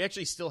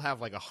actually still have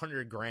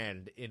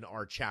 $100,000 in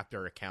our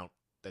chapter account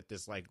that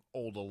this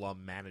old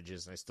alum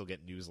manages, and I still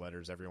get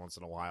newsletters every once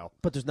in a while.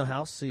 But there's no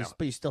house, so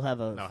but you still have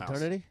a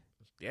fraternity? House.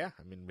 Yeah,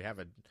 I mean we have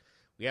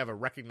a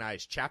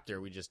recognized chapter.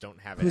 We just don't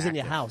have it. Who's active. in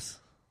your house?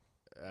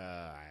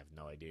 I have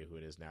no idea who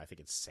it is now. I think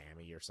it's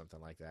Sammy or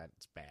something like that.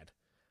 It's bad.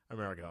 I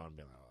remember going and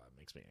being like, oh, that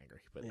makes me angry.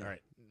 But all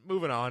right,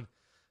 moving on.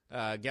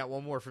 Got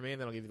one more for me,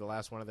 and then I'll give you the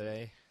last one of the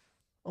day.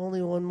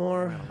 Only one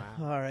more.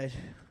 All right.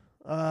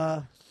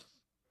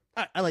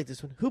 I like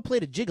this one. Who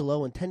played a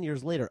gigolo and 10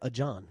 years later a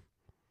John?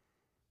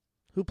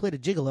 Who played a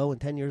gigolo and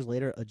 10 years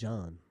later a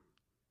John?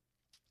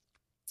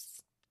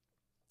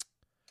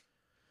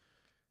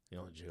 The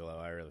only gigolo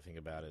I really think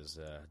about is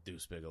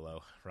Deuce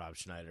Bigalow, Rob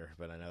Schneider,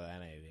 but I know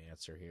that ain't the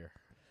answer here.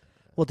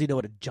 Well, do you know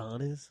what a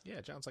John is?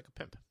 Yeah, John's like a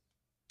pimp.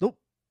 Nope.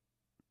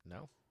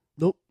 No?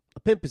 Nope. A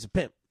pimp is a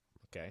pimp.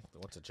 Okay.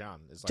 What's a John?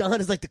 John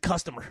is like the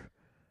customer.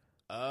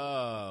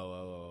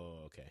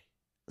 Oh, okay.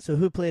 So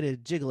who played a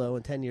gigolo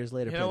and 10 years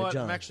later you played know what? a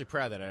John? I'm actually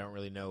proud that I don't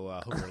really know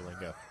hooker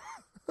lingo.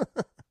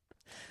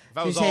 If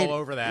I was all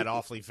over that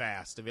awfully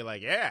fast, I'd be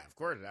like, yeah, of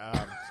course.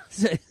 I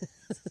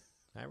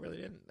really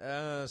didn't.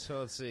 So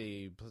let's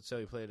see. So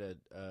he played a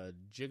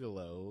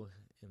gigolo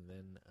and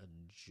then a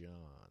John.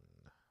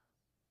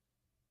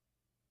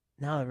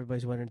 Now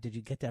everybody's wondering, did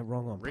you get that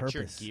wrong on purpose?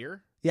 Richard Gere?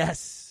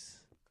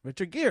 Yes.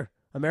 Richard Gere.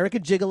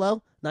 American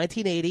Gigolo,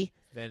 1980.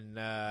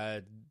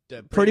 Then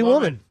Pretty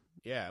Woman.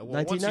 Yeah.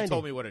 Well, once you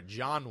told me what a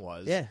John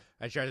was, yeah.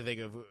 I tried to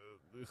think of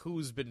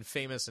who's been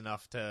famous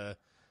enough to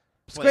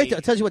play. It's great, though.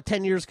 It tells you what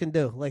 10 years can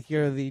do.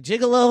 You're the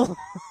gigolo,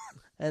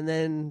 and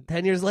then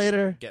 10 years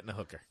later, getting a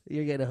hooker.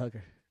 You're getting a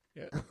hooker.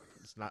 Yeah.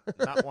 It's not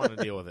wanting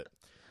to deal with it.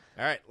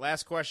 All right.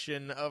 Last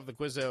question of the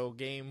Quizzo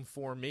game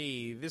for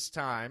me. This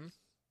time,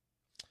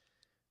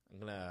 I'm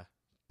going to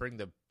bring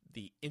the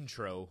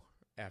intro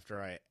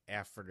after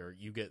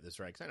you get this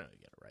right, because I know you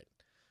get it right.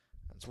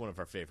 It's one of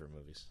our favorite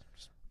movies.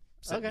 Just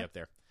setting me up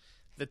there.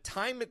 The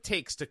time it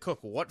takes to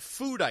cook what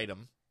food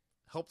item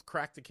helped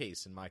crack the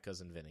case in My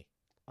Cousin Vinny?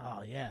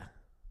 Oh, yeah.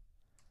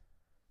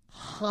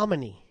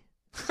 Hominy.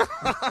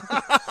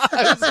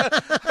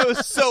 I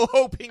was so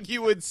hoping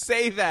you would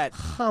say that.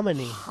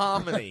 Hominy.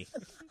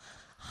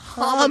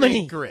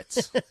 Hominy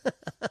grits.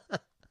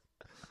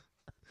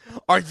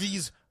 Are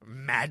these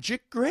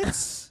magic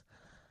grits?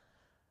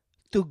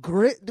 What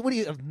do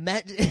you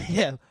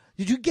yeah.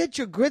 Did you get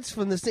your grits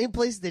from the same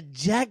place that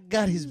Jack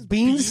got his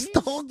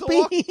beanstalk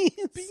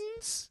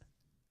beans?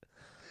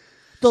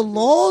 The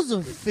laws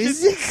of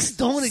physics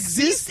don't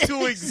exist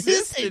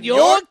in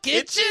your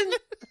kitchen?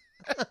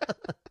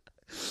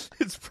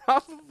 It's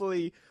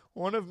probably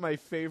one of my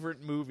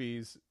favorite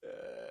movies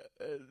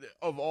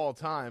of all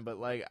time, but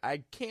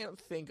I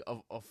can't think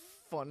of a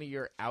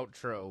funnier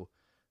outro.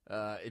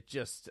 It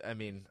just,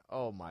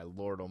 oh my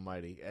Lord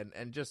Almighty,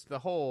 and just the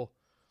whole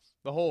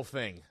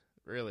thing,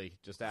 really,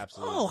 just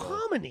absolutely. Oh,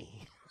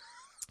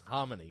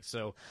 hominy.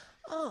 So,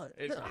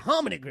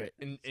 hominy grit.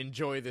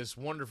 Enjoy this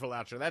wonderful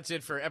outro. That's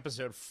it for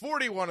episode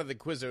 41 of the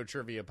Quizzo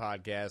Trivia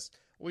Podcast.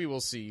 We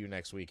will see you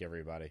next week,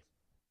 everybody.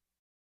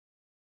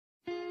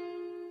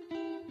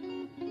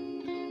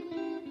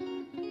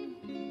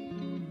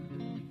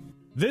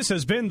 This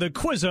has been the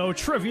Quizzo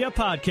Trivia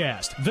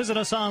Podcast. Visit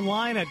us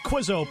online at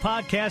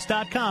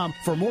QuizzoPodcast.com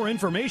for more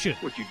information.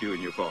 What you do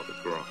in your father's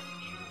garage?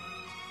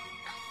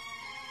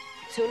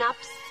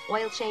 Tune-ups,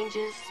 oil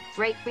changes,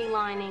 brake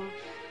relining,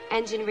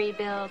 engine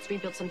rebuild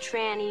some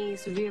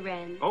trannies, rear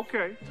end.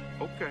 Okay.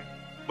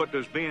 But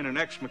does being an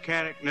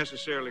ex-mechanic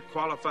necessarily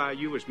qualify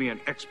you as being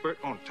expert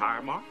on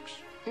tire marks?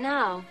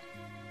 No.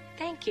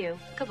 Thank you.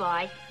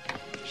 Goodbye.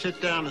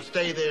 Sit down and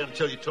stay there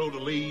until you're told to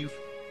leave.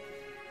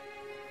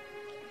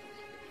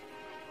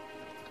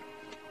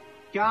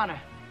 Your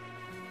Honor,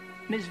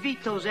 Ms.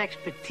 Vito's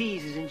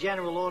expertise is in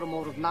general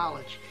automotive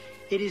knowledge.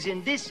 It is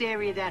in this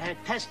area that her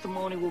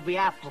testimony will be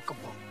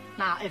applicable.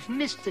 Now, if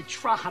Mr.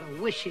 Trotter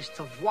wishes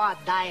to voir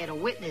dire a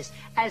witness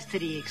as to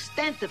the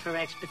extent of her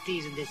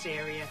expertise in this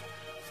area,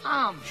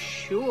 I'm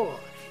sure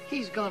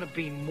he's going to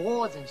be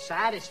more than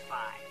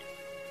satisfied.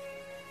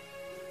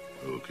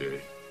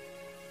 Okay.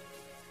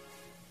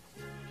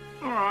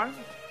 All right.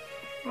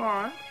 All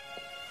right.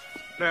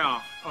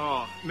 Now,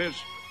 Ms.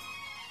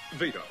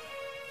 Vito,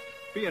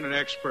 being an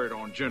expert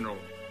on general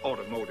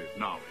automotive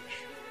knowledge,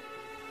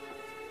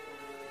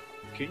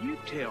 can you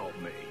tell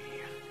me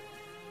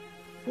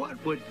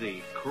what would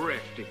the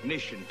correct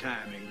ignition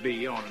timing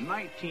be on a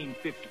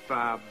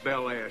 1955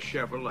 Bel Air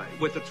Chevrolet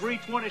with a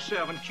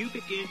 327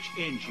 cubic inch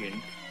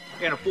engine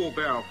and a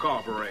 4-barrel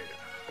carburetor?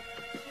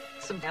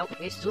 Some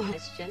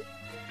question.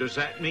 Does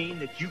that mean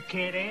that you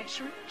can't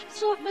answer it?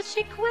 So what's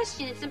your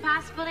question? It's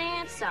impossible to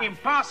answer.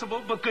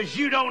 Impossible because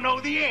you don't know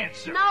the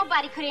answer.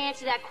 Nobody could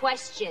answer that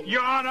question.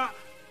 Your Honor,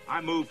 I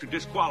move to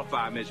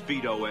disqualify Ms.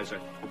 Vito as an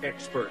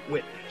expert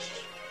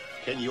witness.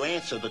 Can you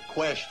answer the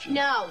question?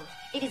 No,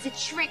 it is a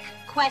trick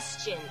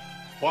question.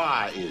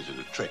 Why is it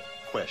a trick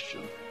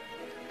question?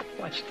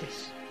 Watch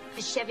this.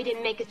 The Chevy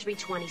didn't make a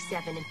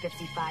 327 in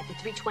 55. The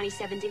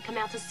 327 didn't come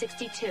out till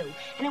 62.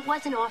 And it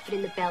wasn't offered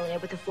in the Bel Air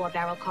with a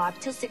 4-barrel carb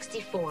till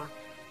 64.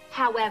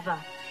 However,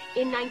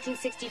 in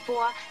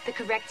 1964, the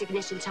correct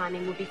ignition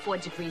timing would be 4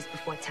 degrees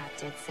before top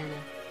dead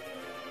center.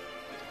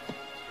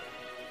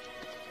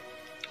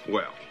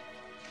 Well,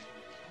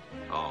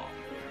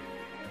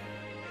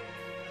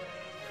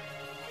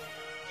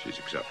 she's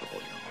acceptable,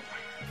 Your Honor.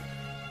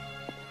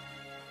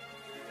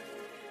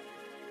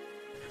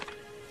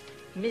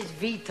 Ms.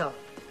 Vito,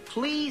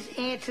 please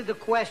answer the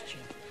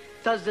question.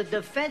 Does the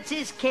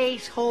defense's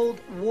case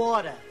hold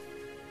water?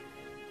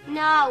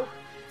 No.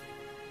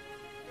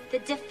 The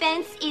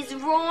defense is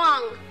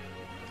wrong.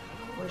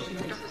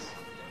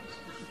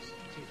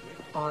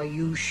 Are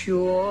you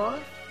sure?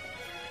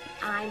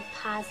 I'm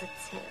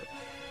positive.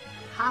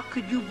 How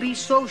could you be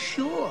so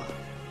sure?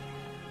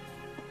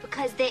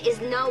 Because there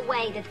is no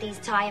way that these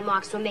tire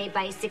marks were made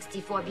by a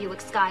 64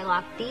 Buick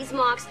Skylark. These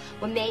marks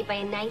were made by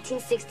a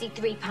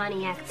 1963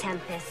 Pontiac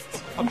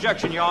Tempest.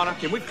 Objection, Your Honor.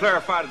 Can we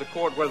clarify to the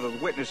court whether the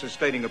witness is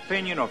stating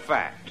opinion or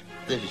fact?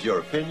 This is your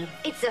opinion?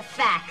 It's a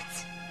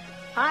fact.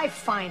 I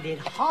find it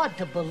hard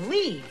to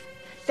believe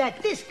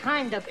that this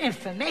kind of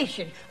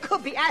information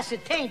could be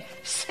ascertained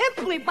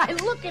simply by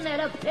looking at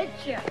a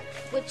picture.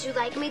 Would you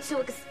like me to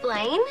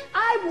explain?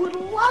 I would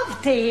love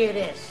to hear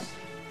this.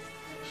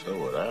 So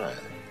would I.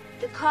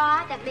 The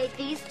car that made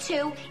these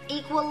 2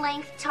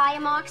 equal-length tire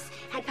marks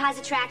had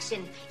positive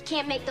traction. You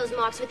can't make those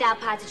marks without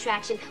positive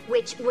traction,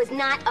 which was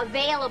not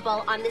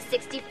available on the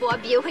 64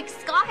 Buick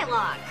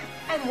Skylark.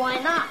 And why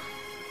not?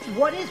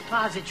 What is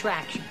positive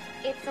traction?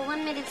 It's a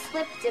limited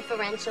slip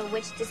differential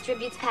which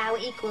distributes power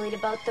equally to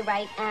both the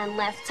right and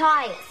left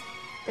tires.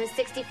 The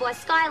 64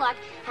 Skylark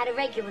had a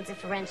regular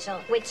differential,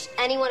 which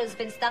anyone who's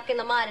been stuck in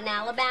the mud in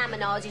Alabama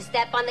knows. You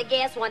step on the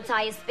gas, one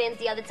tire spins,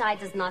 the other tire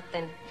does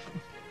nothing.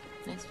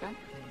 Nice try.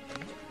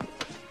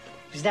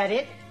 Is that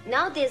it?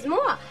 No, there's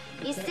more.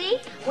 You see,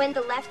 when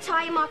the left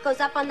tire mark goes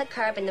up on the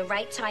curb and the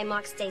right tire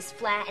mark stays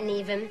flat and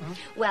even,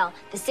 well,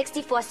 the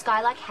 64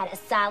 Skylark had a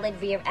solid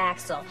rear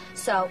axle.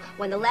 So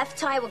when the left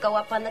tire would go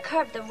up on the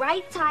curb, the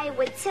right tire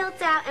would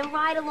tilt out and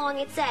ride along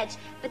its edge.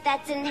 But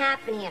that didn't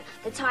happen here.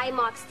 The tire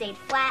mark stayed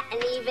flat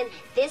and even.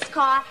 This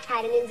car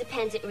had an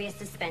independent rear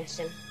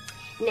suspension.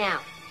 Now,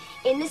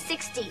 in the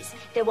 60s,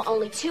 there were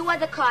only 2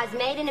 other cars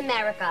made in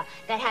America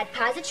that had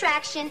positive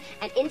traction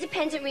and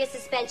independent rear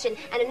suspension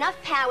and enough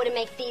power to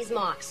make these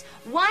marks.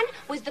 One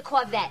was the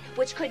Corvette,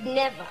 which could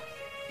never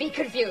be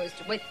confused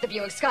with the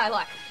Buick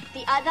Skylark.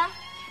 The other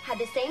had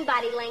the same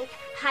body length,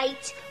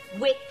 height,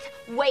 width,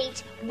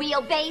 weight,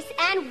 wheelbase,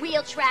 and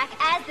wheel track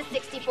as the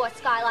 64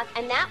 Skylark,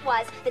 and that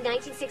was the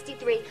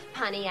 1963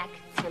 Pontiac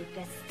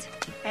Tempest.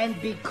 And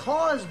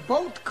because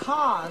both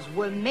cars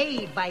were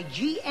made by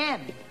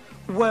GM,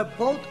 were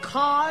both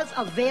cars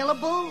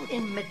available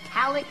in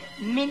metallic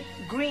mint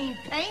green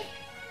paint?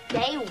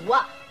 They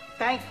were.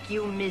 Thank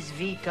you, Ms.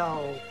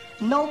 Vito.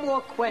 No more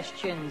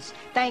questions.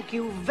 Thank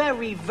you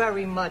very,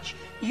 very much.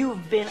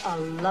 You've been a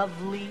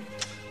lovely,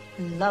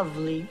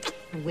 lovely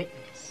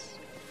witness.